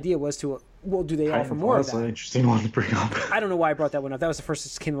other idea was do they offer more of that? That's an interesting one to bring up. I don't know why I brought that one up. That was the first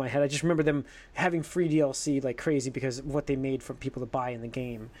that came to my head. I just remember them having free DLC like crazy because of what they made for people to buy in the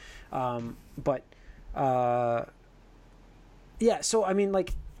game. Yeah, so I mean,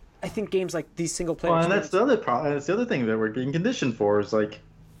 like, I think games like these single player. Well, and that's the other problem. That's the other thing that we're getting conditioned for is like,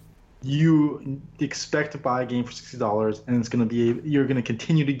 you expect to buy a game for $60, and it's going to be you're going to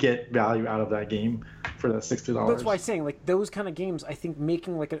continue to get value out of that game for that $60. That's why I'm saying like those kind of games. I think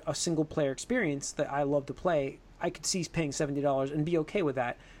making like a single player experience that I love to play, I could see paying $70 and be okay with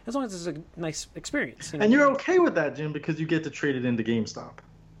that as long as it's a nice experience. You know? And you're okay with that, Jim, because you get to trade it into GameStop.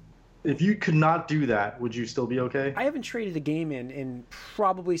 If you could not do that, would you still be okay? I haven't traded a game in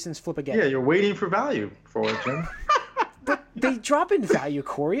probably since Flipageddon. Yeah, you're waiting for value for it, Jim. But they drop in value,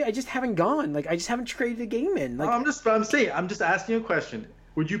 Corey. I just haven't gone. Like I just haven't traded a game in. Like I'm just asking you a question.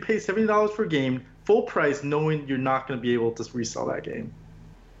 Would you pay $70 for a game full price, knowing you're not going to be able to resell that game?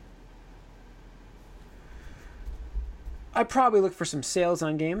 I probably look for some sales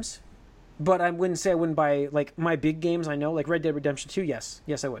on games, but I wouldn't say I wouldn't buy like my big games. I know, like Red Dead Redemption 2. Yes,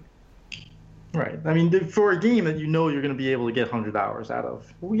 I would. Right. I mean, for a game that you know you're going to be able to get 100 hours out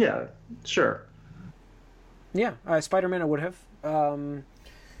of, well, yeah, sure. Yeah, Spider-Man I would have.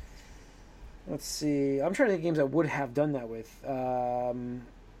 Let's see. I'm trying to think of games I would have done that with.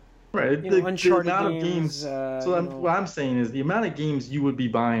 Right. The Uncharted amount games, of games. What I'm saying is the amount of games you would be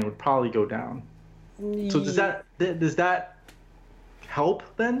buying would probably go down. So does that help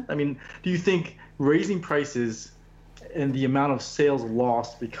then? I mean, do you think raising prices and the amount of sales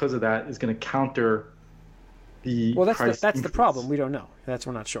lost because of that is going to counter the price that's the increase? problem. We don't know.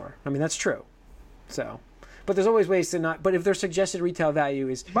 We're not sure. I mean, that's true. So, but there's always ways to not. But if their suggested retail value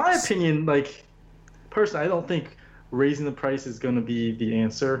is, in my opinion, like personally, I don't think raising the price is going to be the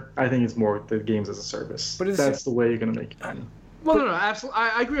answer. I think it's more the games as a service. But that's the way you're going to make money. Well, no, absolutely.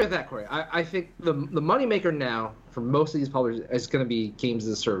 I agree with that, Corey. I think the moneymaker now for most of these publishers is going to be games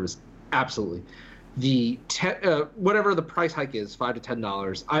as a service. Absolutely. The whatever the price hike is, $5 to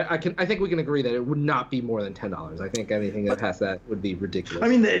 $10. I think we can agree that it would not be more than $10. I think anything that past that would be ridiculous. I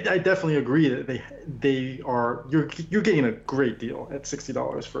mean, I definitely agree that they are. You're getting a great deal at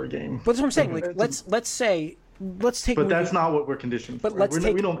 $60 for a game. But that's what I'm saying. Like let's take. But that's not what we're conditioned for.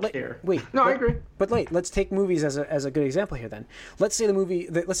 We don't care. Wait. No, I agree. But let's take movies as a good example here. Then let's say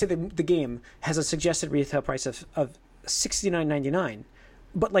the game has a suggested retail price of $69.99.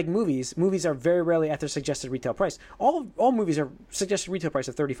 But like movies are very rarely at their suggested retail price. All movies are suggested retail price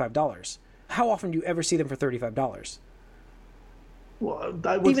of $35. How often do you ever see them for $35? Well,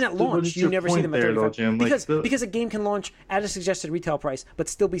 even at launch, you never see them at $35 because a game can launch at a suggested retail price, but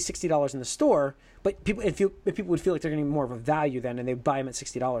still be $60 in the store. But people would feel like they're getting more of a value then, and they buy them at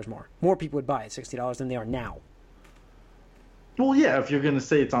 $60 more. More people would buy at $60 than they are now. Well, yeah, if you're going to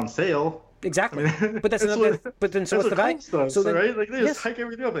say it's on sale. Exactly, but that's another. But then, so what's the value? So then, right, like they just hike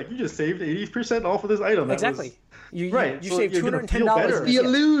everything up. Like you just saved 80% off of this item. Exactly. You so saved $210. It's the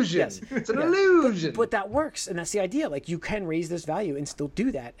illusion. Yes. It's an illusion. But that works, and that's the idea. Like you can raise this value and still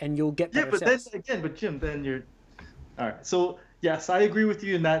do that, and you'll get better sales. But Jim, then you're all right. So yes, I agree with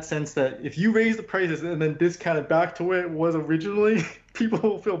you in that sense that if you raise the prices and then discount it back to where it was originally, people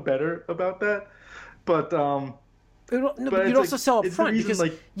will feel better about that. But but you'd also sell up front because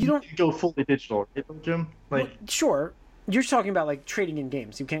you don't go fully digital, right, Jim? Like, well, sure, you're talking about like trading in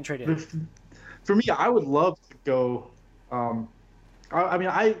games. You can't trade it. For me, I would love to go. I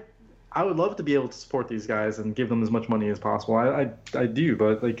would love to be able to support these guys and give them as much money as possible. I do,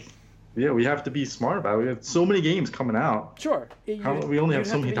 but like, yeah, we have to be smart about it. We have so many games coming out. Sure, we only have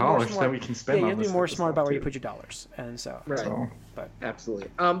so many dollars that we can spend. Yeah, you have to be more smart about where you put your dollars, and so right. Absolutely.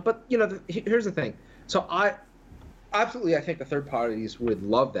 But here's the thing. So I think the third parties would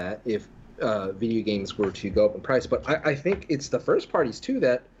love that if video games were to go up in price. But I think it's the first parties too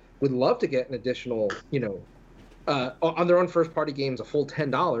that would love to get an additional, on their own first party games, a full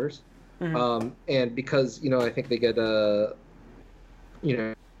 $10. Mm-hmm. And because I think they get around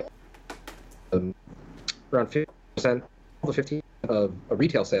 50%, 15% of a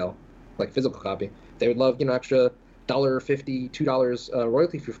retail sale, like physical copy. They would love extra $1.50, $2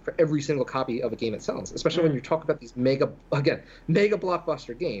 royalty fee for every single copy of a game it sells, especially when you talk about these mega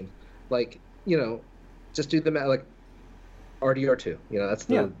blockbuster games, like just do them at like RDR2. That's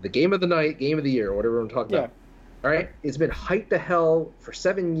the game of the night, game of the year, or whatever I'm talking about. All right, it's been hyped to hell for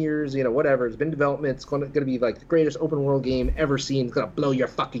 7 years. Whatever. It's been in development. It's going to be like the greatest open world game ever seen. It's going to blow your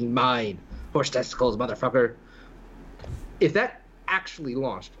fucking mind, horse testicles, motherfucker. If that actually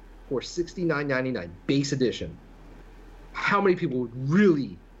launched for $69.99 base edition, how many people would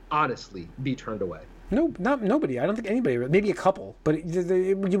really, honestly be turned away? No, not nobody. I don't think anybody. Maybe a couple, but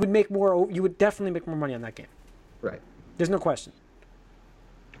you would make more. You would definitely make more money on that game. Right. There's no question.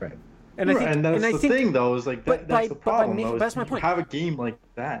 Right. And I think, and that's and I the think, thing, though, is like that's the problem. Though, that's my you point. have a game like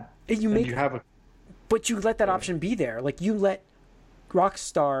that, You and make, you have a. but you let that option be there. Like you let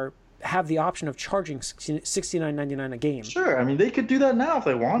Rockstar have the option of charging $69.99 a game. Sure, I mean they could do that now if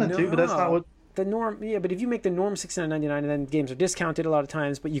they wanted to, but that's not what. The norm, yeah, but if you make the norm $69.99 and then games are discounted a lot of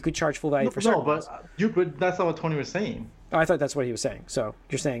times, but you could charge full value for certain ones. But that's not what Tony was saying. Oh, I thought that's what he was saying. So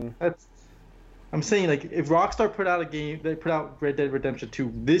you're saying I'm saying like if Rockstar put out a game, they put out Red Dead Redemption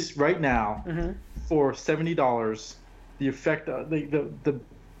 2 this right now for $70, the effect, the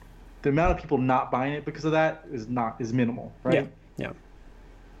amount of people not buying it because of that is minimal, right? Yeah.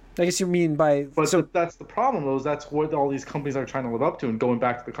 I guess you mean by. But that's the problem, though. Is that's what all these companies are trying to live up to, and going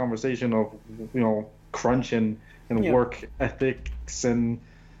back to the conversation of crunch and work ethics and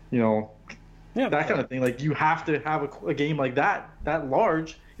that kind of thing. Like you have to have a game like that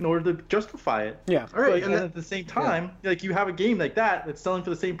large in order to justify it. Yeah. All right. And at the same time, like you have a game like that that's selling for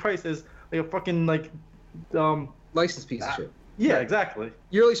the same price as like a fucking license piece of shit. Yeah, exactly.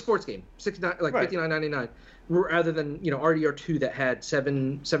 Yearly sports game, $59.99, rather than RDR2 that had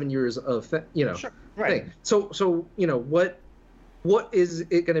seven years of Sure. Right. thing. So what is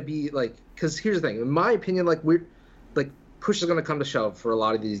it going to be like? Because here's the thing, in my opinion, push is going to come to shove for a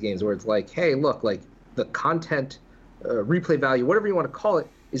lot of these games where it's like, hey, look, like the content, replay value, whatever you want to call it,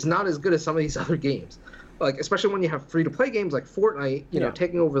 is not as good as some of these other games. Like especially when you have free to play games like Fortnite,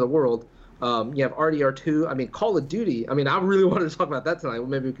 taking over the world. You have RDR2. I mean, Call of Duty. I mean, I really wanted to talk about that tonight. Well,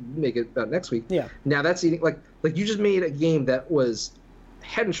 maybe we could make it about next week. Yeah. Now that's eating like you just made a game that was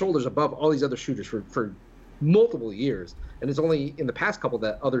head and shoulders above all these other shooters for multiple years, and it's only in the past couple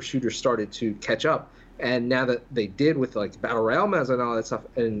that other shooters started to catch up. And now that they did with like Battle Royale maps and all that stuff,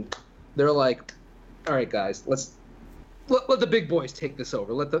 and they're like, all right, guys, let's let the big boys take this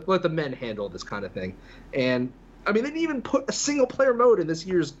over. Let the men handle this kind of thing, and. I mean, they didn't even put a single-player mode in this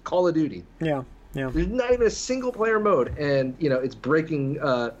year's Call of Duty. Yeah. There's not even a single-player mode, and it's breaking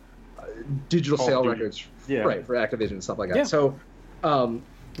digital sale records, right, for Activision and stuff like that. Yeah. So,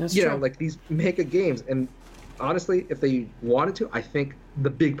 That's true. like these mega games, and honestly, if they wanted to, I think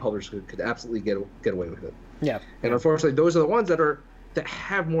the big publishers could absolutely get away with it. Yeah. And unfortunately, those are the ones that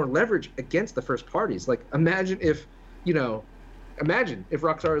have more leverage against the first parties. Like, imagine if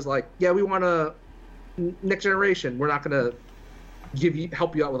Rockstar is like, yeah, we want to. Next generation, we're not going to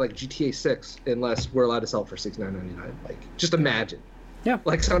help you out with like GTA 6 unless we're allowed to sell it for $69.99. Like, just imagine. Yeah.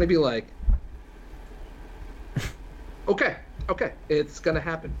 Like somebody be like, okay, it's going to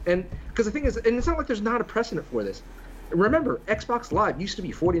happen. And because the thing is, and it's not like there's not a precedent for this. Remember, Xbox Live used to be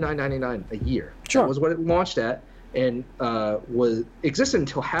 $49.99 a year. Sure. That was what it launched at, and existed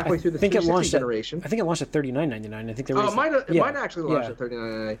until halfway through the 360 generation. I think it launched at $39.99. I think there was. It might actually launch at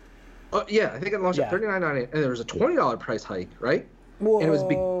 $39.99. Oh yeah, I think it launched at $39.99, and there was a $20 price hike, right? Well, and it was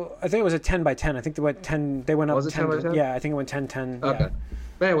big. I think it was a 10 by 10. I think they went 10. They went up. Was it 10 by 10? Yeah, I think it went 10, 10. Okay. Yeah.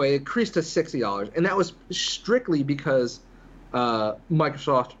 But anyway, it increased to $60, and that was strictly because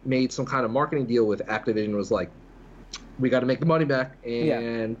Microsoft made some kind of marketing deal with Activision. Was like, we got to make the money back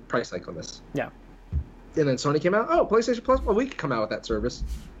and price hike on this. Yeah. And then Sony came out. Oh, PlayStation Plus. Well, we could come out with that service,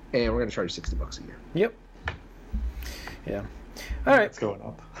 and we're going to charge you $60 a year. Yep. Yeah. All right. It's going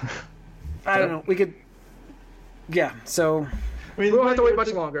up. I don't know. We could. Yeah. So. I mean, we don't have to wait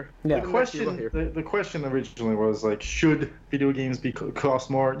much longer. Yeah. The question originally was like, should video games cost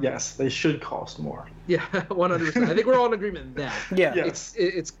more? Yes, they should cost more. Yeah, 100%. I think we're all in agreement with that. Yeah. Yes.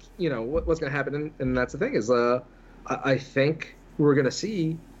 It's what's going to happen, and that's the thing is, I think we're going to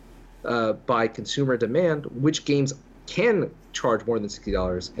see, by consumer demand, which games can charge more than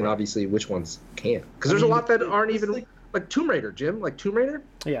 $60, and obviously which ones can't. Because there's a lot that aren't even. Like Tomb Raider, Jim. Like Tomb Raider.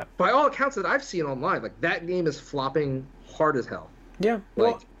 Yeah. By all accounts that I've seen online, like that game is flopping hard as hell. Yeah.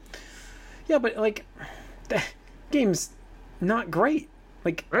 Well. Yeah, but like, the game's not great.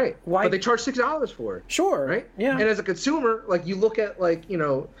 Like. Right. Why? But they charge $6 for it. Sure. Right. Yeah. And as a consumer, like you look at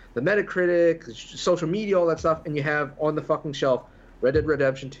the Metacritic, social media, all that stuff, and you have on the fucking shelf Red Dead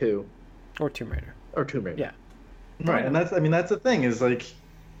Redemption 2. Or Tomb Raider. Yeah. Right, and that's the thing is like,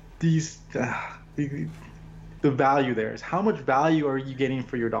 these. The value there is how much value are you getting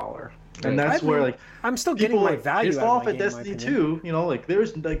for your dollar, and that's where like I'm still getting my value. It's off at Destiny 2, like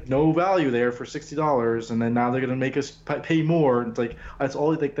there's like no value there for $60, and then now they're gonna make us pay more. It's like that's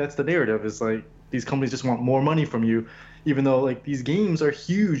all. Like that's the narrative is like these companies just want more money from you, even though like these games are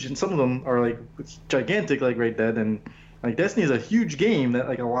huge and some of them are like gigantic, like Red Dead, and like Destiny is a huge game that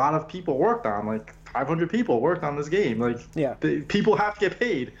like a lot of people worked on. Like 500 people worked on this game. Like, Yeah. People have to get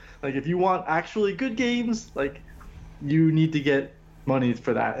paid. Like, if you want actually good games, like, you need to get money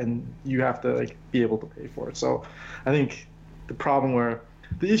for that, and you have to like be able to pay for it. So, I think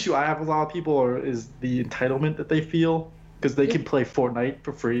the issue I have with a lot of people is the entitlement that they feel because they can play Fortnite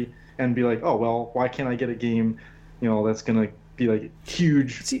for free and be like, oh well, why can't I get a game, that's gonna be like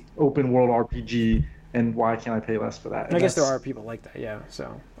huge open world RPG, and why can't I pay less for that? And I guess there are people like that, yeah.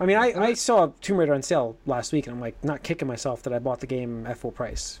 So I mean, I saw Tomb Raider on sale last week, and I'm like not kicking myself that I bought the game at full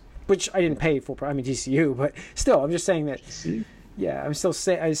price, which I didn't pay full price. I mean GCU, but still, I'm just saying that. Yeah, I'm still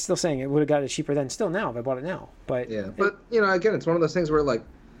saying it would have got it cheaper then. Still now, if I bought it now, but again, it's one of those things where like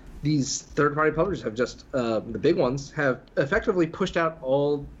these third-party publishers have just the big ones have effectively pushed out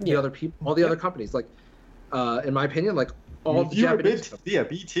all the other people, all the other companies. Like, in my opinion, like all the Japanese.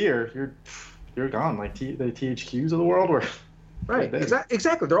 B tier, you're gone. Like the THQs of the world were. Right.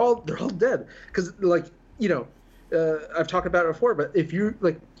 Exactly. They're all dead because like I've talked about it before, but if you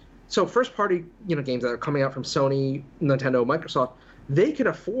like. So first-party, games that are coming out from Sony, Nintendo, Microsoft, they can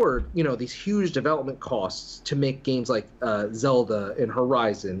afford, these huge development costs to make games like Zelda and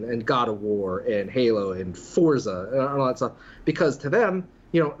Horizon and God of War and Halo and Forza and all that stuff. Because to them,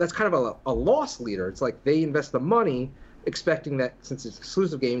 that's kind of a loss leader. It's like they invest the money expecting that since it's an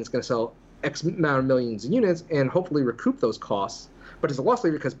exclusive game, it's going to sell X amount of millions of units and hopefully recoup those costs. But it's a loss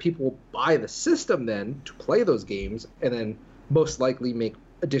leader because people will buy the system then to play those games and then most likely make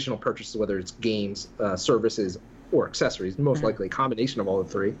additional purchases, whether it's games, services, or accessories, most likely a combination of all the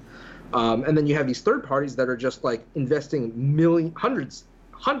three. And then you have these third parties that are just like investing hundreds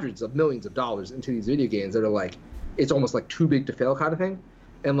of millions of dollars into these video games that are like, it's almost like too big to fail kind of thing.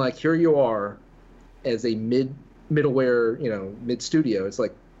 And like, here you are as a middleware, mid studio. It's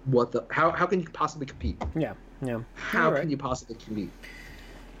like, how can you possibly compete? Yeah. How can you possibly compete?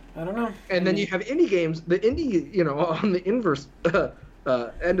 I don't know. And then you have indie games, on the inverse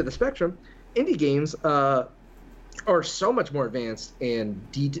end of the spectrum, indie games are so much more advanced and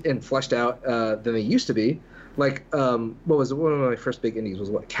fleshed out than they used to be. Like, what was it? One of my first big indies was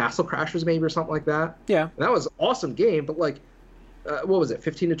Castle Crashers maybe or something like that. Yeah. And that was an awesome game, but like, what was it?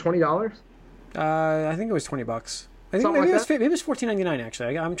 $15 to $20? I think it was $20. I think maybe it was $14.99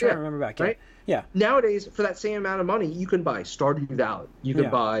 actually. I'm trying to remember back. Yeah. Right? Yeah. Nowadays, for that same amount of money, you can buy Stardew Valley, you can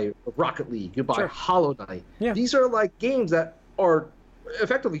buy Rocket League, you can buy Hollow Knight. Yeah. These are like games that are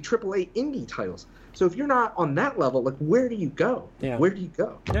effectively AAA indie titles. So if you're not on that level, like where do you go? Yeah. Where do you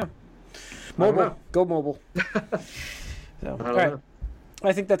go? Yeah. Mobile. Go mobile. So, all right.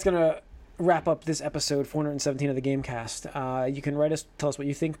 I think that's gonna wrap up this episode 417 of the Gamecast. You can write us, tell us what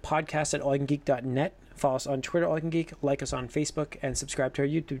you think. Podcast at allycangeek.net. Follow us on Twitter, AllYouCanGeek. Like us on Facebook, and subscribe to our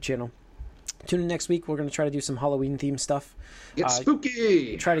YouTube channel. Tune in next week. We're going to try to do some Halloween-themed stuff. Get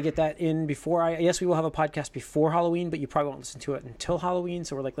spooky! Try to get that in before yes, we will have a podcast before Halloween, but you probably won't listen to it until Halloween,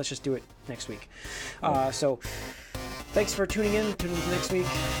 so we're like, let's just do it next week. So, thanks for tuning in. Tune in next week.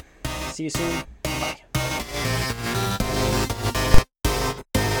 See you soon.